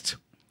 next.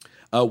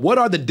 What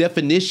are the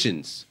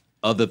definitions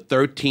of the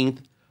 13th,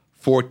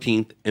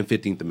 14th, and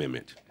 15th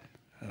Amendment?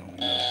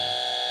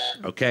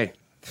 Okay.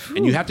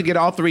 And you have to get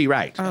all three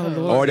right.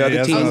 Or the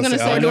other team. I was going to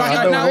say, do I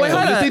got, no, wait,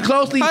 hold up. Listen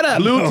closely. Hold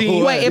up. Blue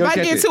team. Wait, if I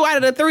get 2 out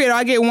of the 3, do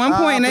I get 1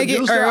 point and they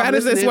get, or how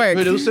does this work?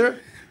 Producer?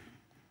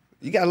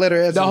 You got to let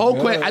her answer. The whole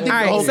question. I think All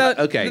right, the whole. so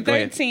Okay, the go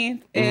ahead.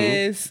 13th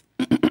is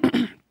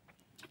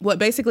what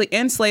basically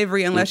ends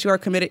slavery unless you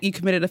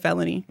committed a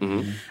felony.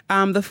 The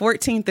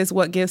 14th is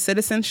what gives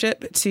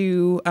citizenship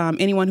to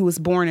anyone who was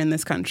born in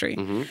this country.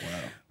 Wow.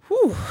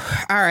 Whew.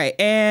 All right.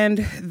 And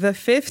the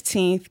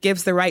 15th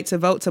gives the right to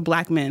vote to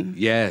black men.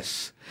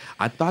 Yes.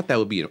 I thought that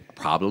would be a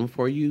problem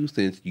for you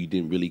since you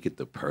didn't really get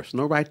the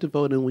personal right to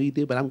vote and we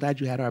did, but I'm glad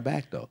you had our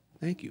back, though.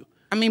 Thank you.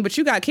 I mean, but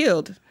you got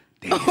killed.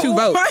 Damn. 2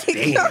 votes.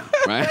 Damn.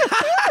 Right?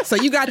 So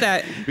you got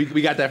that.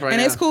 We got that right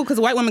and now. it's cool because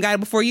white women got it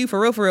before you, for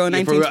real, in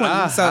 1920.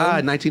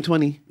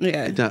 1920.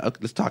 Yeah. Okay,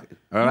 let's talk.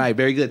 All right,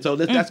 very good. So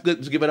that's good.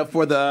 Let's give it up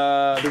for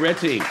the red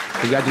team.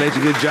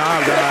 Congratulations. Good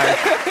job, guys.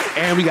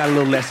 And we got a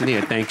little lesson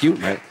here. Thank you.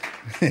 Right.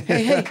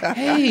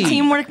 Hey.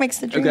 Teamwork makes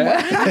the dream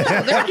work.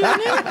 They're doing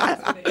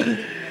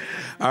it.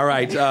 All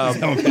right. That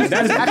is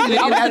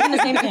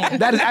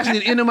actually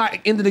the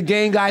end of the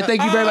game, guys.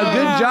 Thank you very much.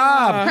 Good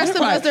job. Press the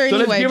buzzer So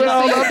let's anyway. give it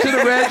all up to the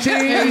red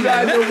team. You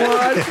guys have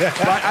won.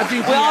 I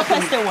think We all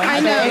pressed it once. I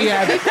know.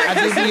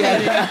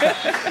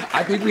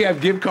 I think we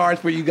have gift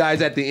cards for you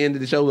guys at the end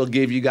of the show. We'll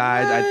give you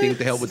guys, I think,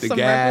 to help with the Some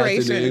gas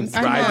reparations.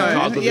 and the rising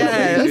cost of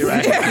Yes.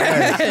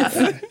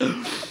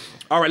 right?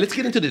 All right, let's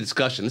get into the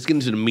discussion. Let's get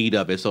into the meat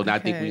of it. So now I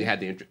think we had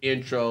the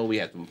intro. We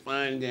had some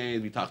fun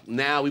games.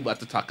 Now we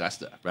about to talk our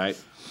stuff,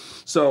 right?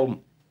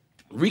 So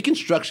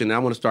Reconstruction, I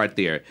want to start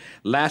there,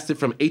 lasted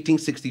from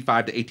 1865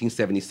 to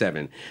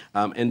 1877.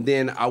 And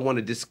then I want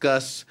to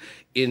discuss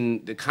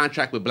in the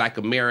contract with Black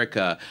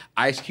America,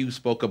 Ice Cube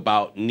spoke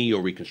about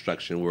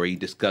neo-Reconstruction, where he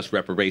discussed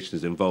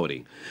reparations and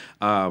voting.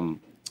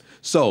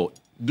 So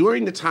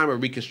during the time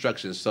of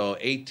Reconstruction, so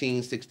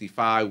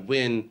 1865,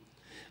 when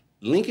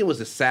Lincoln was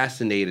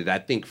assassinated, I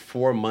think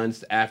 4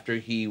 months after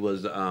he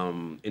was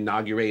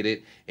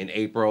inaugurated in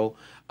April.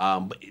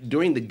 But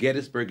during the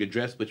Gettysburg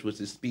Address, which was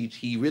his speech,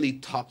 he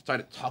really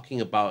started talking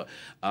about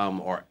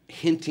or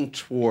hinting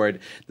toward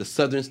the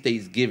southern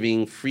states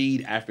giving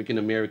freed African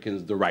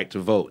Americans the right to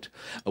vote,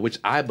 which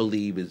I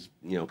believe is,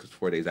 because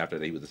 4 days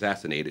after he was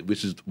assassinated,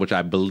 which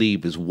I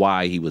believe is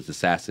why he was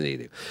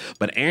assassinated.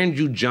 But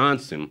Andrew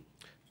Johnson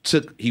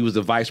he was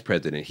the vice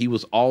president. He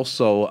was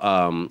also,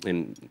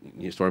 and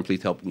historian,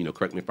 please help,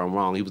 correct me if I'm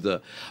wrong. He was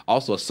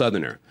also a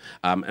Southerner.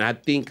 And I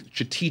think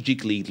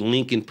strategically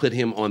Lincoln put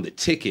him on the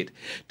ticket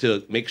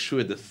to make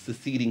sure the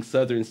seceding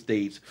Southern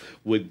states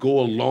would go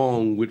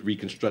along with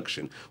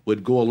Reconstruction,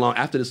 would go along.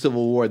 After the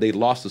Civil War, they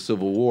lost the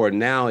Civil War.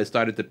 Now it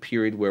started the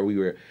period where we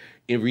were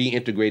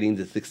reintegrating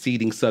the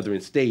succeeding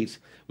Southern states.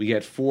 We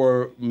had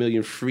 4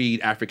 million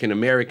freed African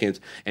Americans,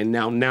 and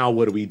now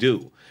what do we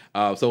do?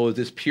 So it was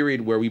this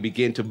period where we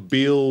began to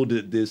build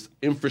this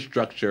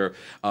infrastructure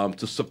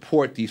to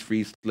support these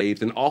free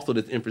slaves, and also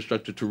this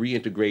infrastructure to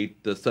reintegrate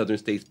the Southern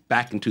states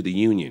back into the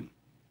Union.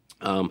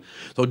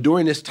 So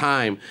during this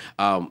time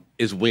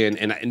is when,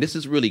 and this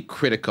is really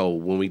critical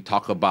when we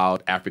talk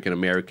about African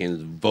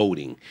Americans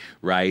voting,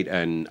 right,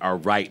 and our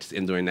rights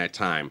during that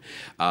time.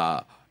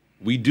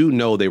 We do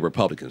know they were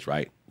Republicans,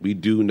 right? We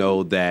do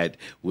know that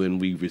when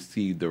we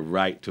received the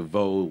right to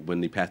vote,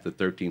 when they passed the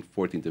 13th,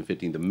 14th, and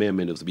 15th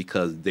Amendment, it was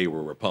because they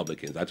were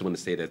Republicans. I just want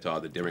to say that to all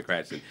the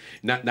Democrats. And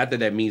not that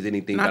that means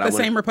anything. Not the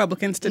same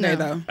Republicans today,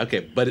 though. Okay,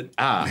 but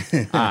not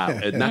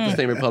the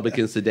same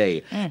Republicans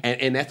today.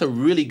 And that's a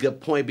really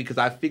good point, because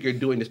I figured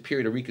during this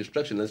period of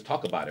Reconstruction, let's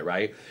talk about it,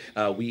 right?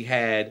 We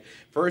had,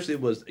 first it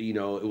was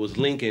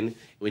Lincoln.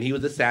 When he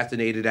was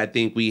assassinated, I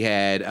think we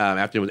had,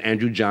 after it was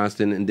Andrew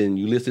Johnson, and then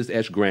Ulysses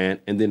S.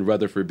 Grant, and then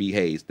Rutherford B.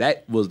 Hayes.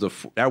 That was the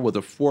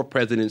four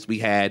presidents we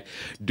had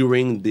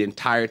during the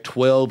entire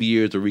 12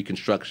 years of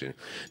Reconstruction.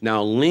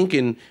 Now,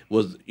 Lincoln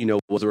was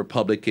a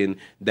Republican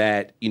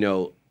that,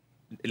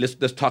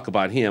 let's talk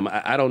about him.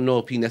 I don't know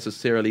if he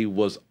necessarily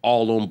was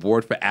all on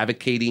board for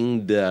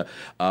advocating the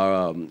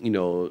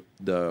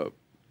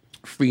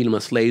freedom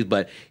of slaves,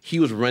 but he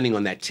was running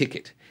on that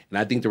ticket. And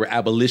I think there were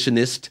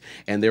abolitionists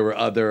and there were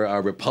other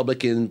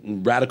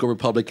radical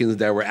Republicans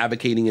that were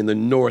advocating in the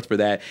North for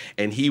that.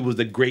 And he was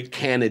a great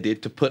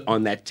candidate to put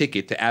on that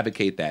ticket to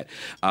advocate that.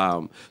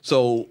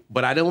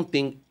 But I don't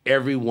think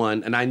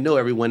everyone, and I know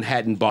everyone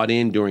hadn't bought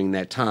in during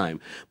that time,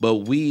 but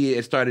we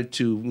had started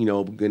to,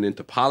 get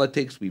into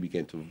politics. We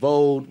began to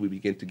vote. We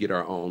began to get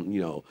our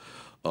own,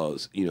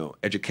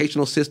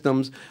 educational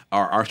systems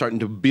are starting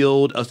to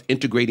build us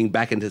integrating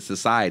back into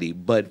society.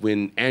 But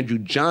when Andrew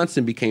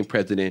Johnson became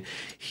president,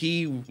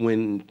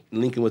 when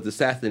Lincoln was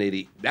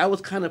assassinated, that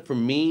was kind of, for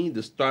me,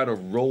 the start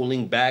of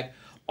rolling back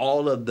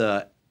all of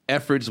the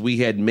efforts we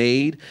had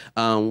made.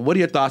 What are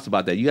your thoughts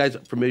about that? You guys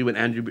familiar with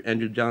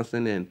Andrew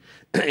Johnson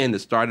and the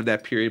start of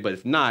that period? But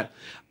if not,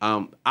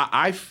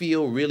 I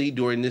feel really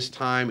during this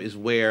time is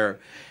where,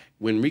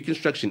 when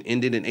Reconstruction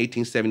ended in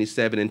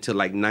 1877 until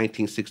like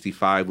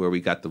 1965, where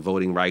we got the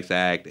Voting Rights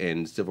Act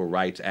and Civil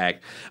Rights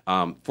Act,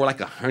 for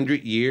like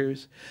 100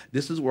 years,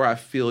 this is where I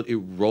feel it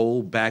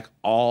rolled back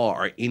all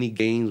or any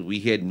gains we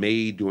had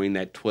made during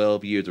that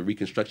 12 years of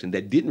Reconstruction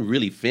that didn't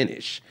really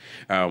finish,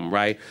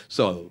 right?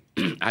 So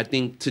I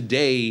think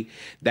today,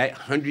 that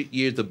 100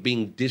 years of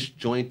being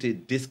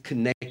disjointed,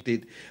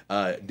 disconnected,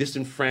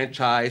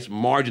 disenfranchised,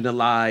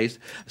 marginalized,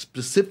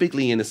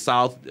 specifically in the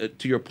South,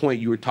 to your point,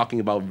 you were talking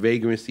about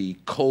vagrancy,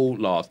 code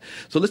laws.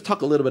 So let's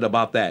talk a little bit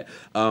about that.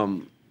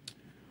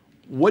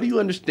 What do you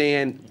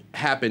understand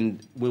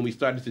happened when we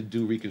started to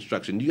do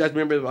Reconstruction? Do you guys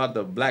remember about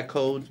the black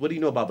codes? What do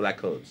you know about black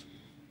codes?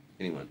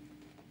 Anyone?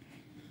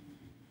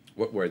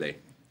 What were they?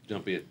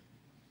 Jump in.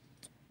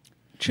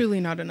 Truly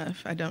not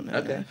enough. I don't know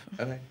enough.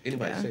 Okay.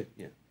 Anybody say it?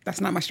 Yeah. That's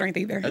not my strength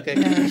either.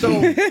 Okay.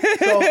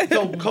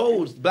 So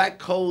codes, black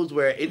codes,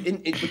 where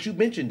but you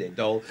mentioned it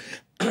though.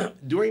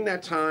 During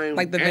that time,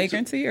 like the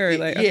vagrancy, or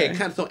like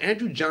kind of. So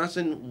Andrew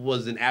Johnson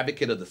was an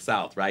advocate of the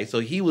South, right? So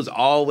he was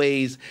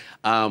always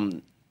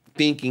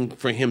thinking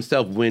for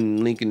himself.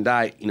 When Lincoln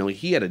died,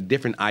 he had a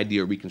different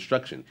idea of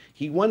Reconstruction.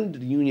 He wanted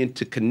the Union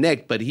to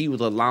connect, but he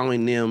was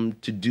allowing them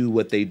to do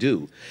what they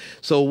do.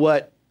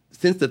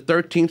 Since the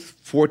 13th,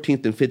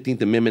 14th, and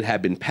 15th Amendment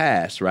had been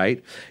passed,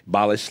 right?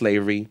 Abolished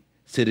slavery,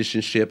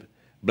 citizenship,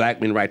 black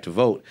men's right to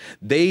vote.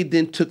 They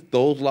then took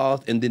those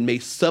laws and then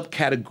made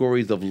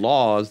subcategories of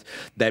laws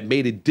that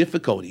made it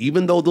difficult.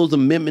 Even though those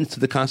amendments to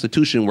the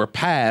Constitution were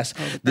passed,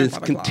 this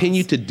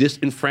continued to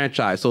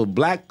disenfranchise. So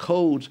black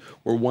codes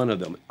were one of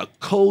them. A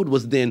code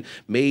was then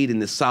made in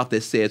the South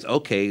that says,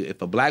 okay,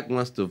 if a black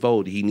wants to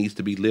vote, he needs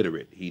to be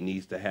literate. He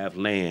needs to have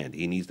land.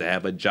 He needs to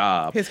have a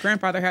job. His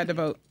grandfather had to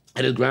vote.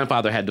 And his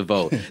grandfather had to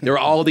vote. There were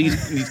all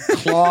these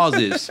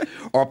clauses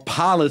or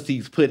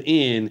policies put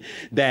in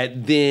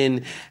that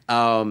then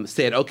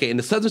said, okay, and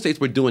the Southern states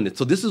were doing it.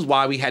 So this is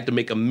why we had to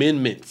make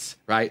amendments,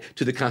 right,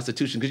 to the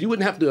Constitution, because you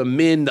wouldn't have to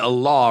amend a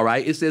law,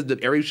 right? It says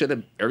that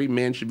every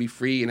man should be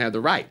free and have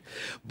the right.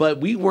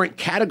 But we weren't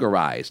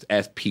categorized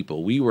as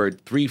people. We were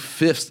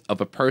 3/5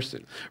 of a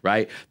person,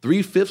 right?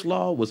 3/5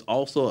 law was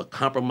also a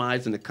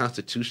compromise in the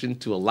Constitution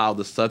to allow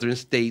the Southern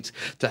states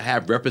to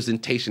have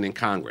representation in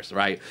Congress,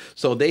 right?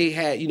 So they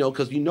had,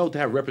 because to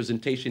have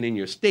representation in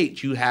your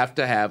state, you have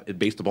to have it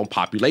based upon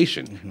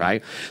population,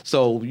 right?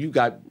 So you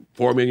got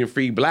 4 million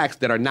free blacks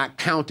that are not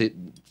counted.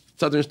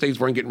 Southern states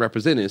weren't getting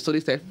represented. So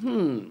they said,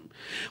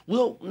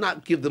 we'll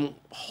not give them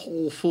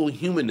full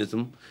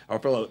humanism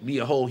or be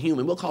a whole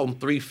human. We'll call them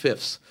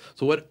 3/5.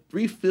 So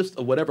 3/5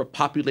 of whatever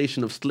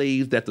population of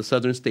slaves that the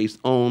Southern states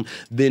own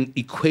then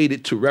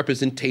equated to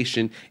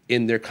representation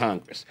in their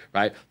Congress,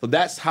 right? So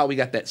that's how we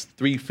got that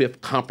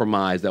 3/5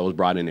 compromise that was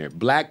brought in there.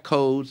 Black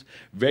codes,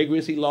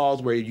 vagrancy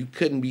laws where you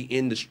couldn't be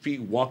in the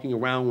street walking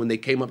around when they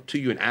came up to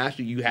you and asked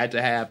you. You had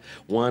to have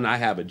one, I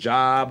have a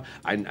job,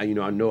 I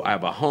know I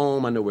have a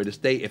home, I know where to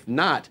stay. If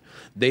not,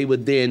 they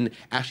would then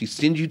actually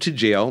send you to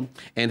jail.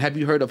 And have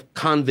you heard of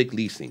convict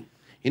leasing?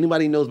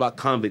 Anybody knows about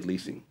convict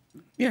leasing?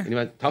 Yeah.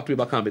 Anybody talk to me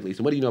about convict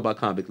leasing? What do you know about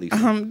convict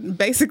leasing?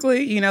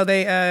 Basically,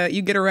 they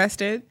you get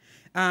arrested.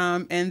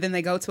 And then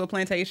they go to a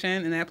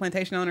plantation, and that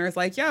plantation owner is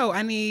like, yo,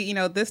 I need,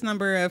 this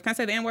number of, can I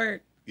say the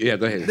N-word? Yeah,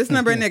 go ahead. This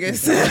number of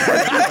niggas.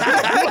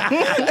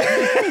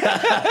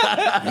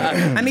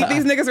 I need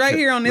these niggas right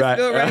here on this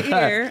field right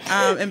here.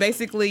 And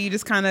basically, you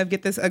just kind of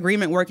get this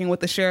agreement working with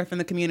the sheriff and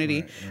the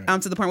community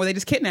to the point where they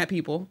just kidnap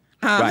people.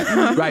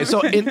 Right.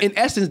 So in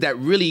essence, that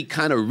really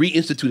kind of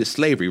reinstituted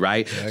slavery,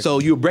 right? Exactly. So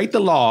you break the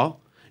law.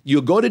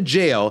 You'll go to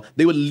jail.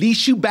 They would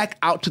lease you back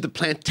out to the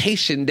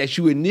plantation that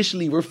you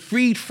initially were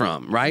freed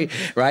from, right?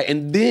 Right.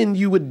 And then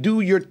you would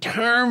do your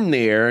term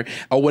there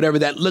or whatever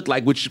that looked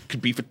like, which could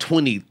be for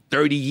 20,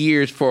 30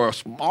 years for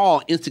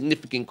small,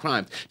 insignificant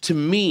crimes. To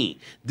me,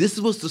 this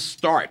was the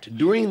start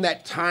during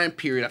that time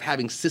period of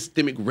having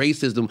systemic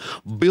racism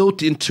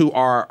built into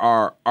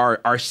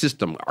our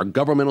system, our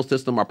governmental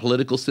system, our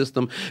political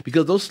system,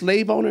 because those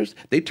slave owners,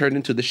 they turned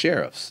into the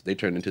sheriffs. They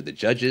turned into the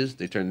judges.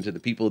 They turned into the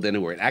people then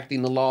who were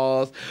enacting the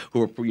laws, who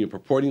were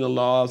purporting the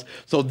laws.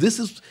 So this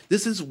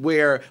is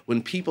where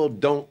when people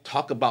don't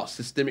talk about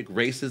systemic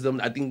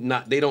racism, I think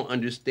they don't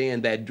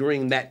understand that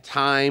during that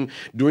time,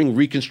 during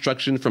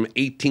Reconstruction from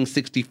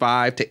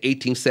 1865 to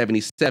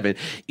 1877,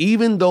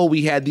 even though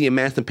we had the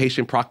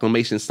Emancipation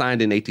Proclamation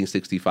signed in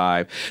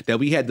 1865, that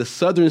we had the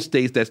southern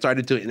states that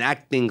started to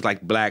enact things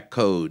like black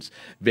codes,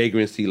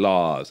 vagrancy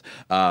laws,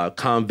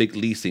 convict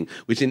leasing,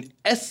 which in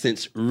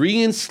essence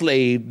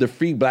re-enslaved the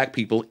free black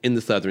people in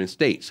the southern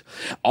states.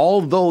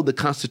 Although the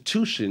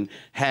Constitution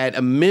had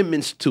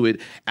amendments to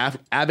it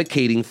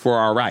advocating for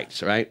our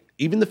rights, right?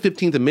 Even the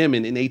 15th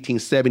Amendment in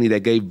 1870 that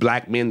gave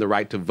black men the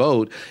right to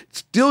vote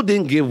still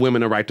didn't give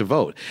women a right to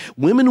vote.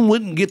 Women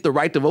wouldn't get the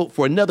right to vote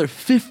for another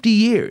 50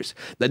 years.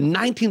 The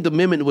 19th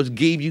Amendment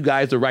gave you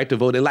guys the right to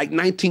vote in like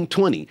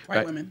 1920.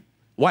 White women.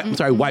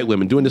 White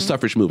women doing the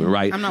suffrage movement,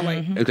 right? I'm not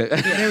white. Okay.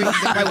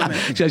 White women.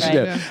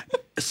 Right.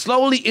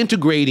 Slowly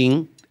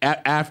integrating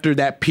after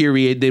that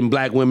period, then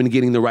black women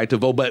getting the right to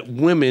vote, but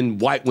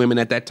white women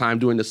at that time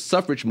during the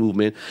suffrage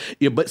movement,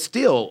 but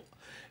still,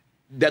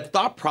 that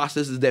thought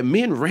process is that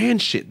men ran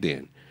shit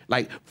then,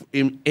 like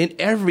in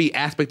every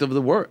aspect of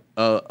the word,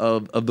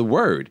 of the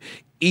word,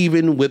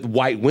 even with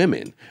white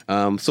women.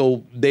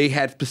 So they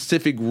had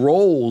specific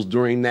roles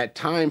during that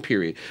time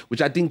period,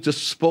 which I think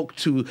just spoke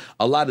to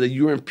a lot of the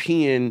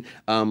European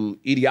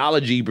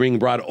ideology being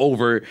brought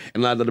over, and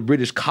a lot of the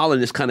British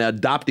colonists kind of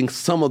adopting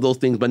some of those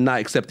things, but not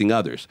accepting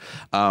others.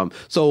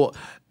 So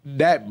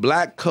that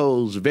black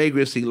codes,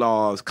 vagrancy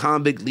laws,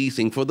 convict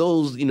leasing, for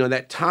those,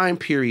 that time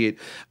period,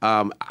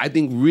 I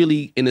think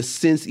really, in a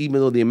sense, even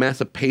though the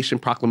Emancipation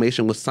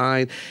Proclamation was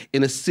signed,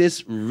 in a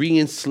sense,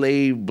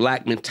 re-enslaved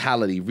black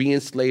mentality,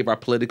 re-enslaved our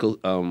political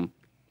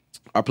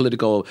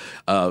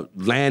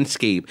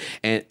landscape.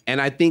 And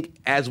I think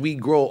as we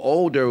grow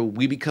older,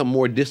 we become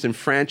more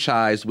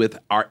disenfranchised with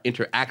our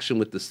interaction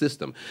with the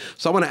system.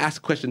 So I want to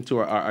ask a question to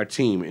our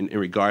team in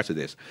regards to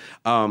this.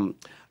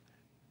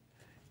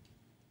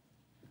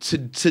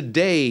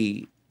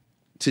 Today,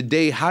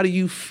 how do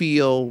you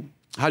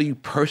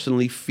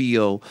personally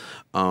feel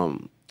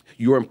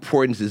your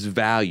importance is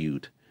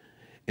valued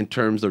in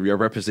terms of your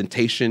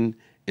representation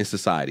in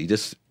society?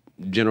 Just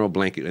general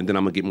blanket, and then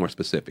I'm going to get more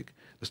specific.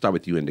 Let's start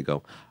with you,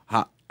 Indigo.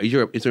 Is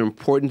your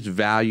importance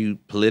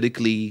valued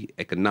politically,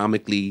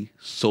 economically,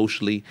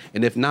 socially?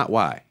 And if not,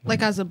 why?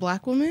 Like as a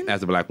black woman?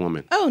 As a black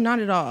woman. Oh, not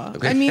at all.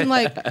 Okay. I mean,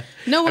 like,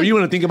 no one... You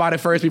want to think about it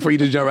first before you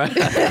just jump right?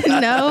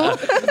 No.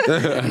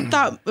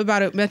 Thought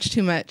about it much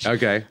too much.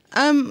 Okay.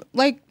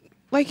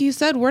 Like you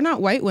said, we're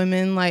not white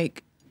women.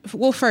 Like,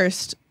 well,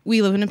 first,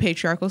 we live in a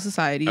patriarchal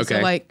society. Okay.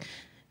 So, like,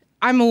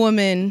 I'm a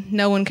woman.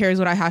 No one cares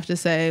what I have to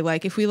say.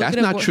 Like, if we look at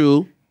it... That's not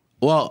true.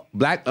 Well,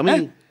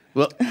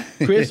 well,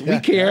 Chris,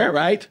 we care,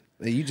 right?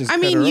 You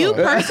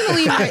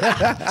personally might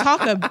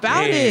talk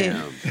about it.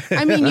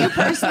 I mean, you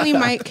personally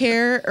might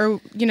care, or,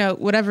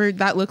 whatever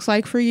that looks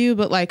like for you.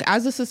 But like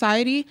as a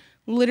society,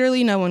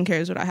 literally no one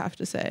cares what I have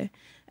to say.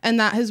 And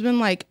that has been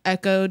like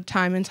echoed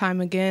time and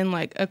time again,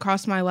 like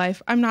across my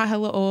life. I'm not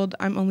hella old.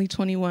 I'm only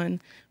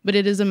 21, but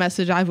it is a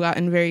message I've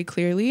gotten very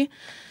clearly.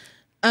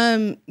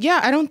 I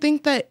don't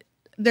think that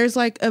there's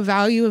like a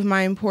value of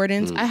my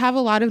importance. I have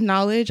a lot of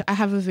knowledge. I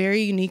have a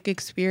very unique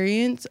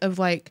experience of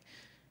like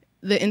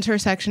the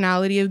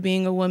intersectionality of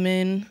being a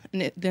woman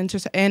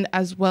and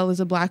as well as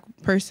a black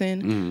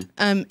person,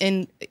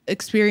 and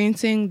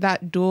experiencing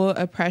that dual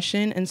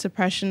oppression and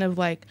suppression of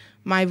like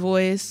my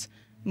voice,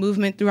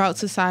 movement throughout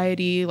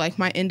society, like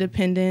my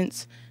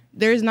independence.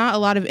 There's not a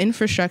lot of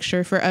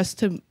infrastructure for us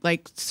to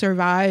like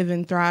survive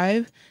and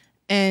thrive.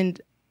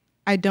 And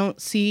I don't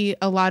see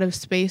a lot of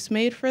space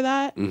made for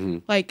that.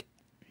 Like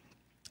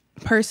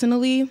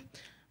personally,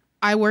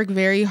 I work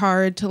very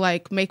hard to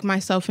like make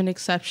myself an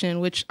exception,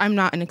 which I'm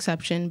not an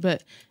exception,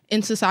 but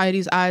in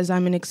society's eyes,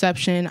 I'm an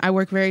exception. I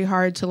work very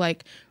hard to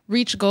like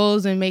reach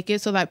goals and make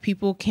it so that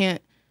people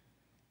can't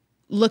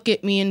look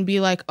at me and be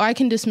like, oh, I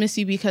can dismiss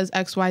you because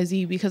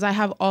XYZ, because I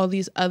have all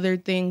these other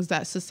things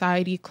that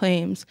society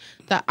claims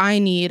that I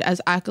need as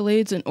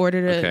accolades in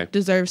order to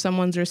deserve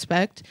someone's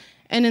respect.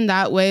 And in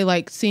that way,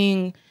 like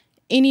seeing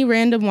any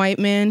random white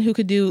man who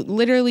could do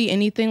literally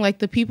anything, like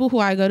the people who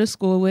I go to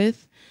school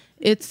with,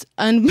 it's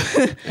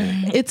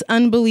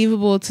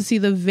unbelievable to see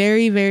the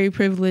very, very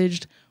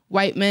privileged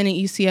white men at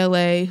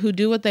UCLA who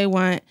do what they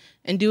want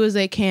and do as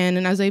they can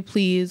and as they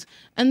please,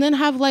 and then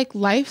have like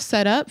life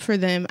set up for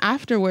them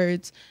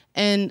afterwards.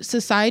 And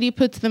society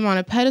puts them on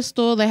a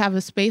pedestal. They have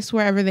a space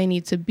wherever they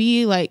need to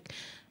be. Like,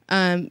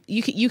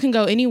 you can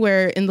go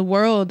anywhere in the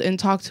world and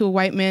talk to a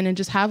white man and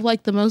just have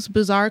like the most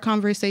bizarre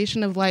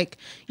conversation of like,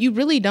 you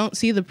really don't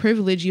see the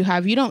privilege you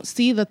have. You don't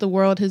see that the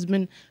world has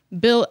been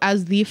built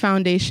as the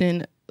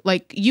foundation.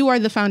 Like, you are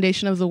the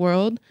foundation of the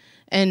world.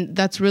 And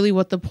that's really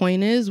what the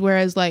point is.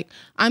 Whereas like,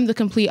 I'm the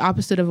complete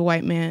opposite of a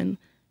white man.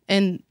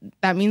 And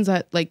that means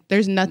that like,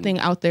 there's nothing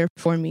out there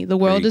for me. The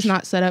world is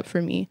not set up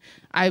for me.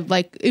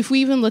 If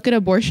we even look at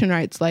abortion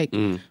rights, like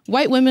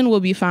white women will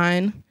be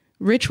fine.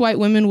 Rich white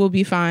women will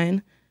be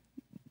fine.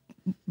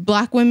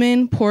 Black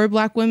women, poor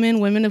Black women,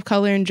 women of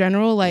color in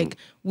general, like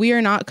we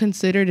are not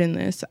considered in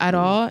this at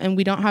all, and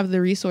we don't have the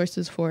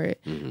resources for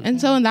it.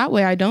 And so in that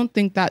way, I don't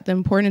think that the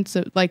importance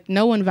of like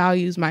no one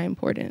values my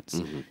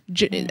importance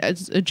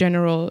as a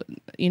general,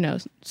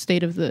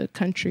 state of the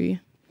country.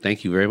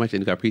 Thank you very much,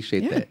 Indigo. I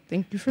appreciate that.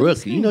 Thank you for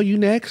Brooke, listening. you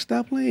next.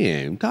 Stop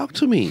playing. Talk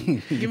to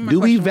me. Do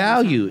we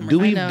value? Do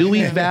we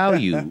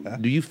value?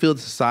 Do you feel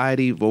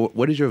society?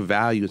 What is your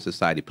value in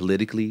society?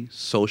 Politically,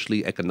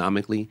 socially,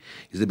 economically?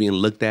 Is it being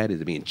looked at? Is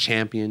it being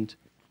championed?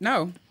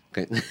 No.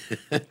 Okay.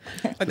 I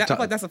feel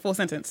like that's a full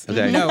sentence.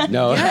 Okay. No.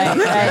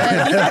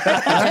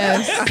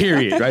 Yes.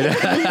 Period. Right.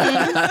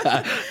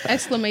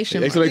 Exclamation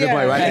point. Exclamation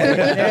point.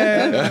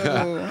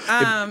 Right.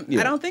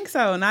 I don't think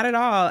so. Not at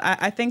all.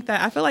 I think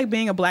that I feel like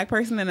being a Black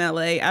person in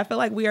LA, I feel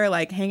like we are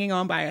like hanging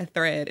on by a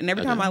thread. And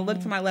every time I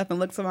look to my left and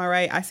look to my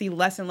right, I see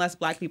less and less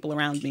Black people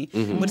around me,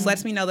 which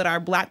lets me know that our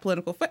Black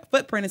political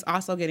footprint is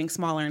also getting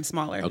smaller and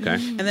smaller. Okay.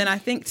 And then I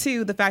think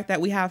too, the fact that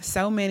we have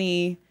so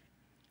many,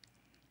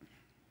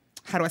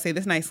 how do I say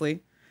this nicely?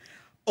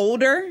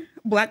 Older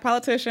Black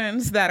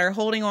politicians that are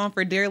holding on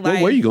for dear life.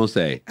 What were you gonna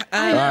say?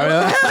 I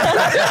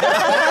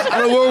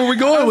don't know where we're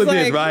going with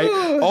this, right?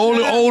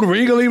 Old,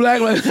 wrinkly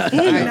Black.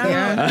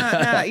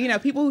 No.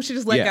 People who should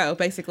just let go,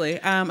 basically.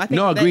 I think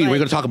agreed. We're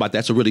gonna talk about that.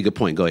 That's a really good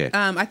point. Go ahead.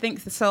 I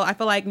think so. I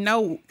feel like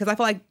because I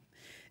feel like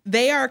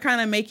they are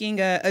kind of making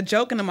a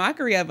joke and a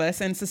mockery of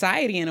us in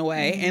society in a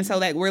way. And so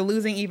that we're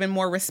losing even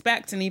more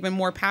respect and even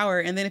more power.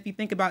 And then if you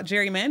think about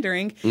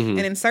gerrymandering and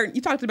in certain,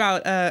 you talked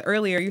about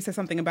earlier, you said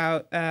something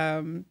about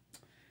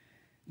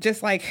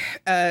just like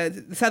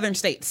southern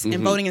states and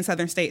voting in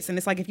southern states. And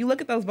it's like, if you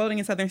look at those voting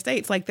in southern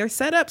states, like they're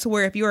set up to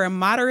where if you're a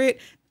moderate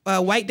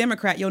white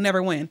Democrat, you'll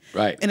never win.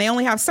 Right. And they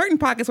only have certain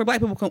pockets where black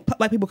people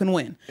can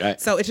win.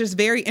 Right. So it's just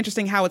very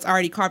interesting how it's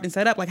already carved and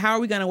set up. Like, how are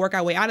we going to work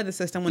our way out of the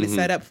system when it's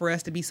set up for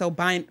us to be so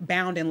bound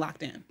and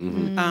locked in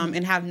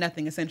and have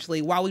nothing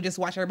essentially while we just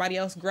watch everybody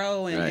else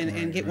grow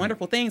and get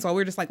wonderful things while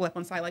we're just like left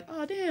on the side like,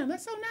 oh, damn,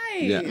 that's so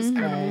nice.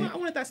 Yeah. I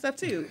wanted that stuff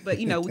too. But,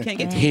 we can't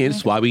get to it.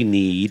 Hence why we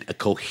need a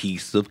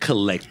cohesive,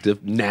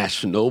 collective,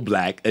 national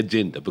Black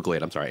agenda. But go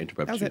ahead. I'm sorry. I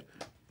interrupted you.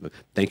 It.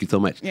 Thank you so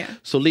much. Yeah.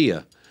 So,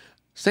 Leah,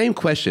 same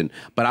question,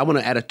 but I want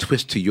to add a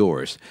twist to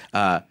yours.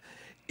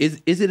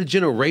 Is it a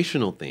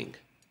generational thing?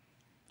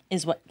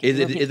 Is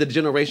it a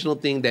generational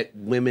thing that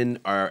women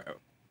are,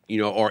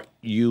 or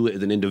you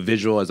as an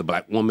individual, as a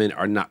Black woman,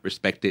 are not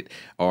respected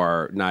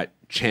or not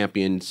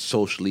championed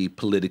socially,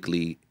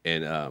 politically,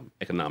 and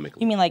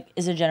economically? You mean like,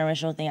 is it a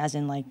generational thing as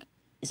in like,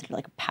 is it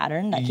like a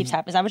pattern that keeps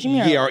happening? Is that what you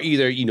mean? Yeah, or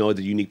either, is it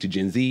unique to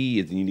Gen Z,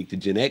 is it unique to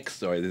Gen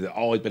X, or has it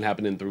always been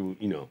happening through,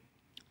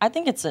 I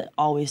think it's an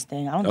always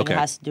thing. I don't think it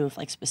has to do with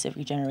like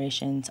specific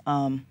generations.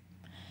 You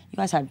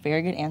guys had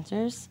very good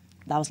answers.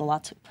 That was a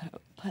lot to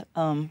put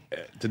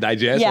to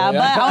digest. Yeah,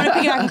 but I want to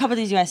piggyback on a couple of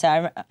these you guys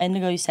said.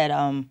 Indigo, you said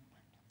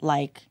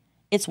like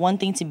it's one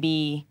thing to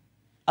be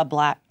a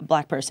black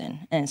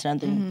person and it's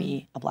another thing to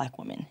be a Black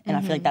woman. And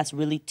I feel like that's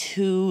really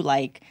too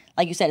like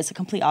you said, it's a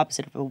complete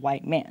opposite of a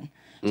white man.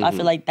 So I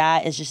feel like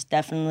that is just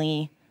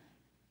definitely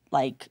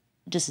like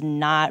just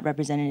not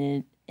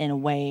represented in a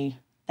way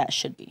that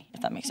should be,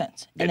 if that makes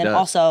sense. And then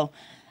also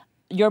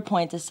your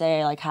point to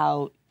say like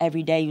how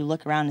every day you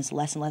look around, it's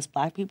less and less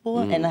Black people,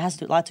 and that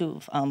has a lot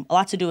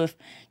to do with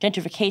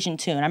gentrification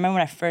too. And I remember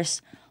when I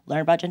first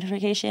learned about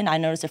gentrification, I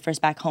noticed it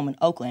first back home in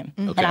Oakland,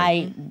 and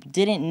I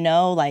didn't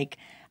know like.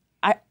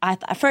 I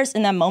at first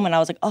in that moment I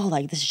was like, oh,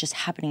 like this is just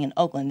happening in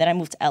Oakland. Then I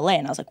moved to LA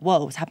and I was like,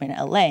 whoa, it's happening in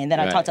LA. And then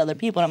I talked to other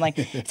people and I'm like,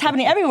 it's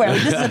happening everywhere.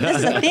 Like, this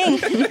is a thing.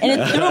 And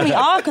it threw me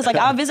off because like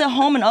I'll visit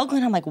home in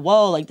Oakland. I'm like,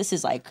 whoa, like this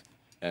is like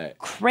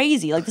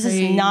crazy. Like this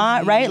is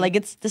not right. Like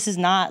this is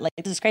not like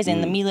this is crazy.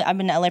 And immediately I've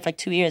been to LA for like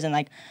 2 years and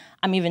like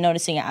I'm even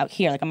noticing it out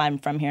here. Like I'm not even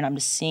from here and I'm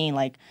just seeing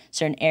like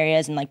certain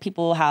areas and like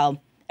people how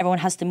everyone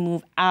has to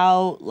move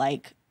out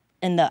like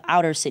in the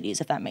outer cities,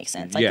 if that makes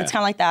sense. Like it's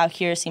kind of like that out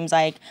here. It seems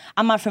like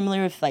I'm not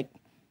familiar with like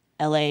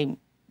LA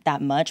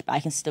that much, but I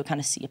can still kind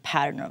of see a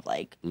pattern of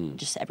like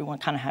just everyone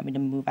kind of having to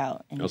move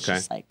out, and it's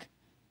just like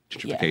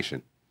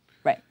gentrification.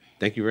 Right.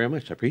 Thank you very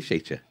much. I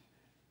appreciate you,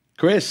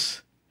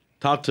 Chris.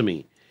 Talk to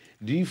me.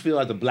 Do you feel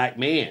as a Black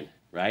man,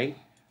 right?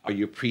 Are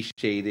you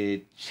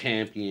appreciated,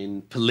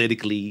 championed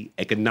politically,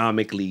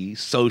 economically,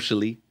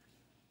 socially?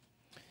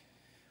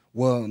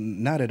 Well,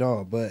 not at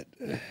all, but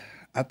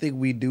I think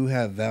we do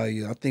have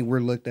value. I think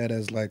we're looked at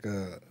as like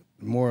a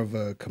more of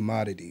a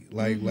commodity.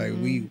 Like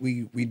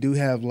we do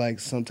have like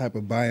some type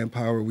of buying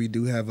power. We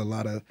do have a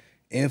lot of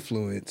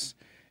influence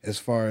as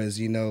far as,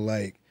 you know,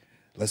 like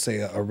let's say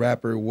a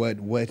rapper,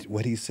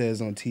 what he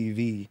says on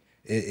TV,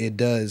 it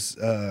does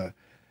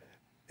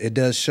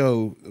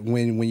show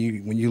when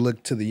you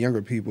look to the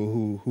younger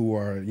people who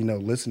are, you know,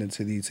 listening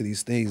to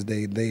these things,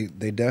 they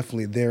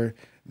definitely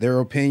their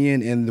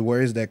opinion and the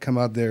words that come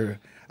out their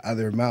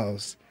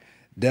mouths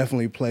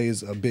definitely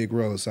plays a big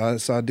role. So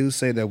I do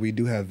say that we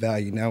do have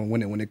value. Now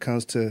when it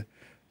comes to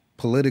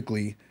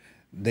politically,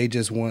 they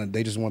just want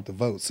the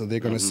votes. So they're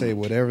gonna say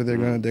whatever they're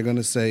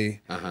gonna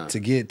say to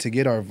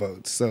get our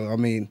votes. So I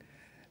mean,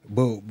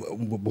 but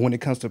when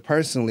it comes to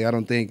personally, I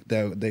don't think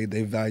that they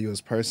value us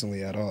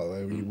personally at all.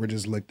 I mean, we're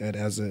just looked at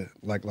as a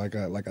like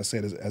I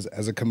said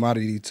as a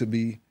commodity to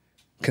be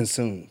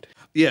consumed.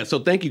 Yeah, so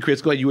thank you,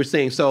 Chris. Go ahead. You were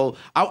saying, so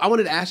I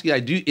wanted to ask you,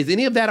 is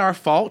any of that our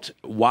fault?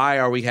 Why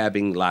are we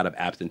having a lot of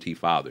absentee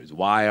fathers?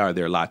 Why are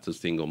there lots of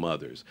single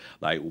mothers?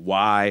 Like,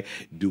 why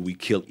do we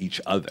kill each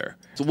other?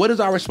 So what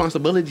is our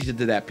responsibility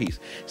to that piece?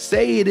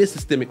 Say it is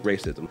systemic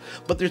racism,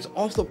 but there's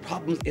also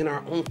problems in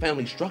our own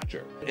family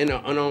structure, in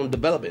our own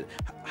development.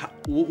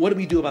 What do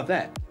we do about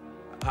that?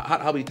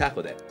 How do we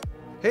tackle that?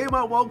 Hey,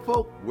 my woke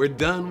folk, we're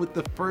done with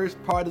the first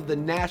part of the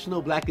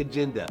National Black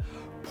Agenda.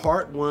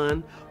 Part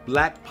 1,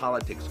 Black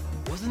politics.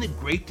 Wasn't it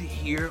great to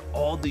hear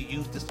all the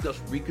youth discuss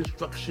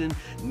Reconstruction,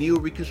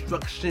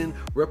 Neo-Reconstruction,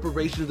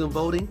 reparations, and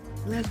voting?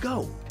 Let's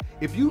go.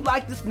 If you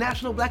like this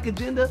National Black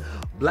Agenda,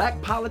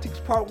 Black Politics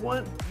Part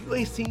 1, you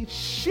ain't seen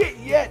shit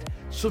yet.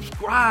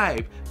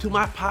 Subscribe to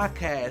my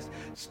podcast,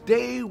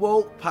 Stay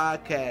Woke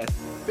Podcast.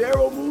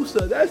 Pharaoh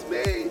Musa, that's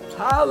me.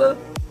 Holla.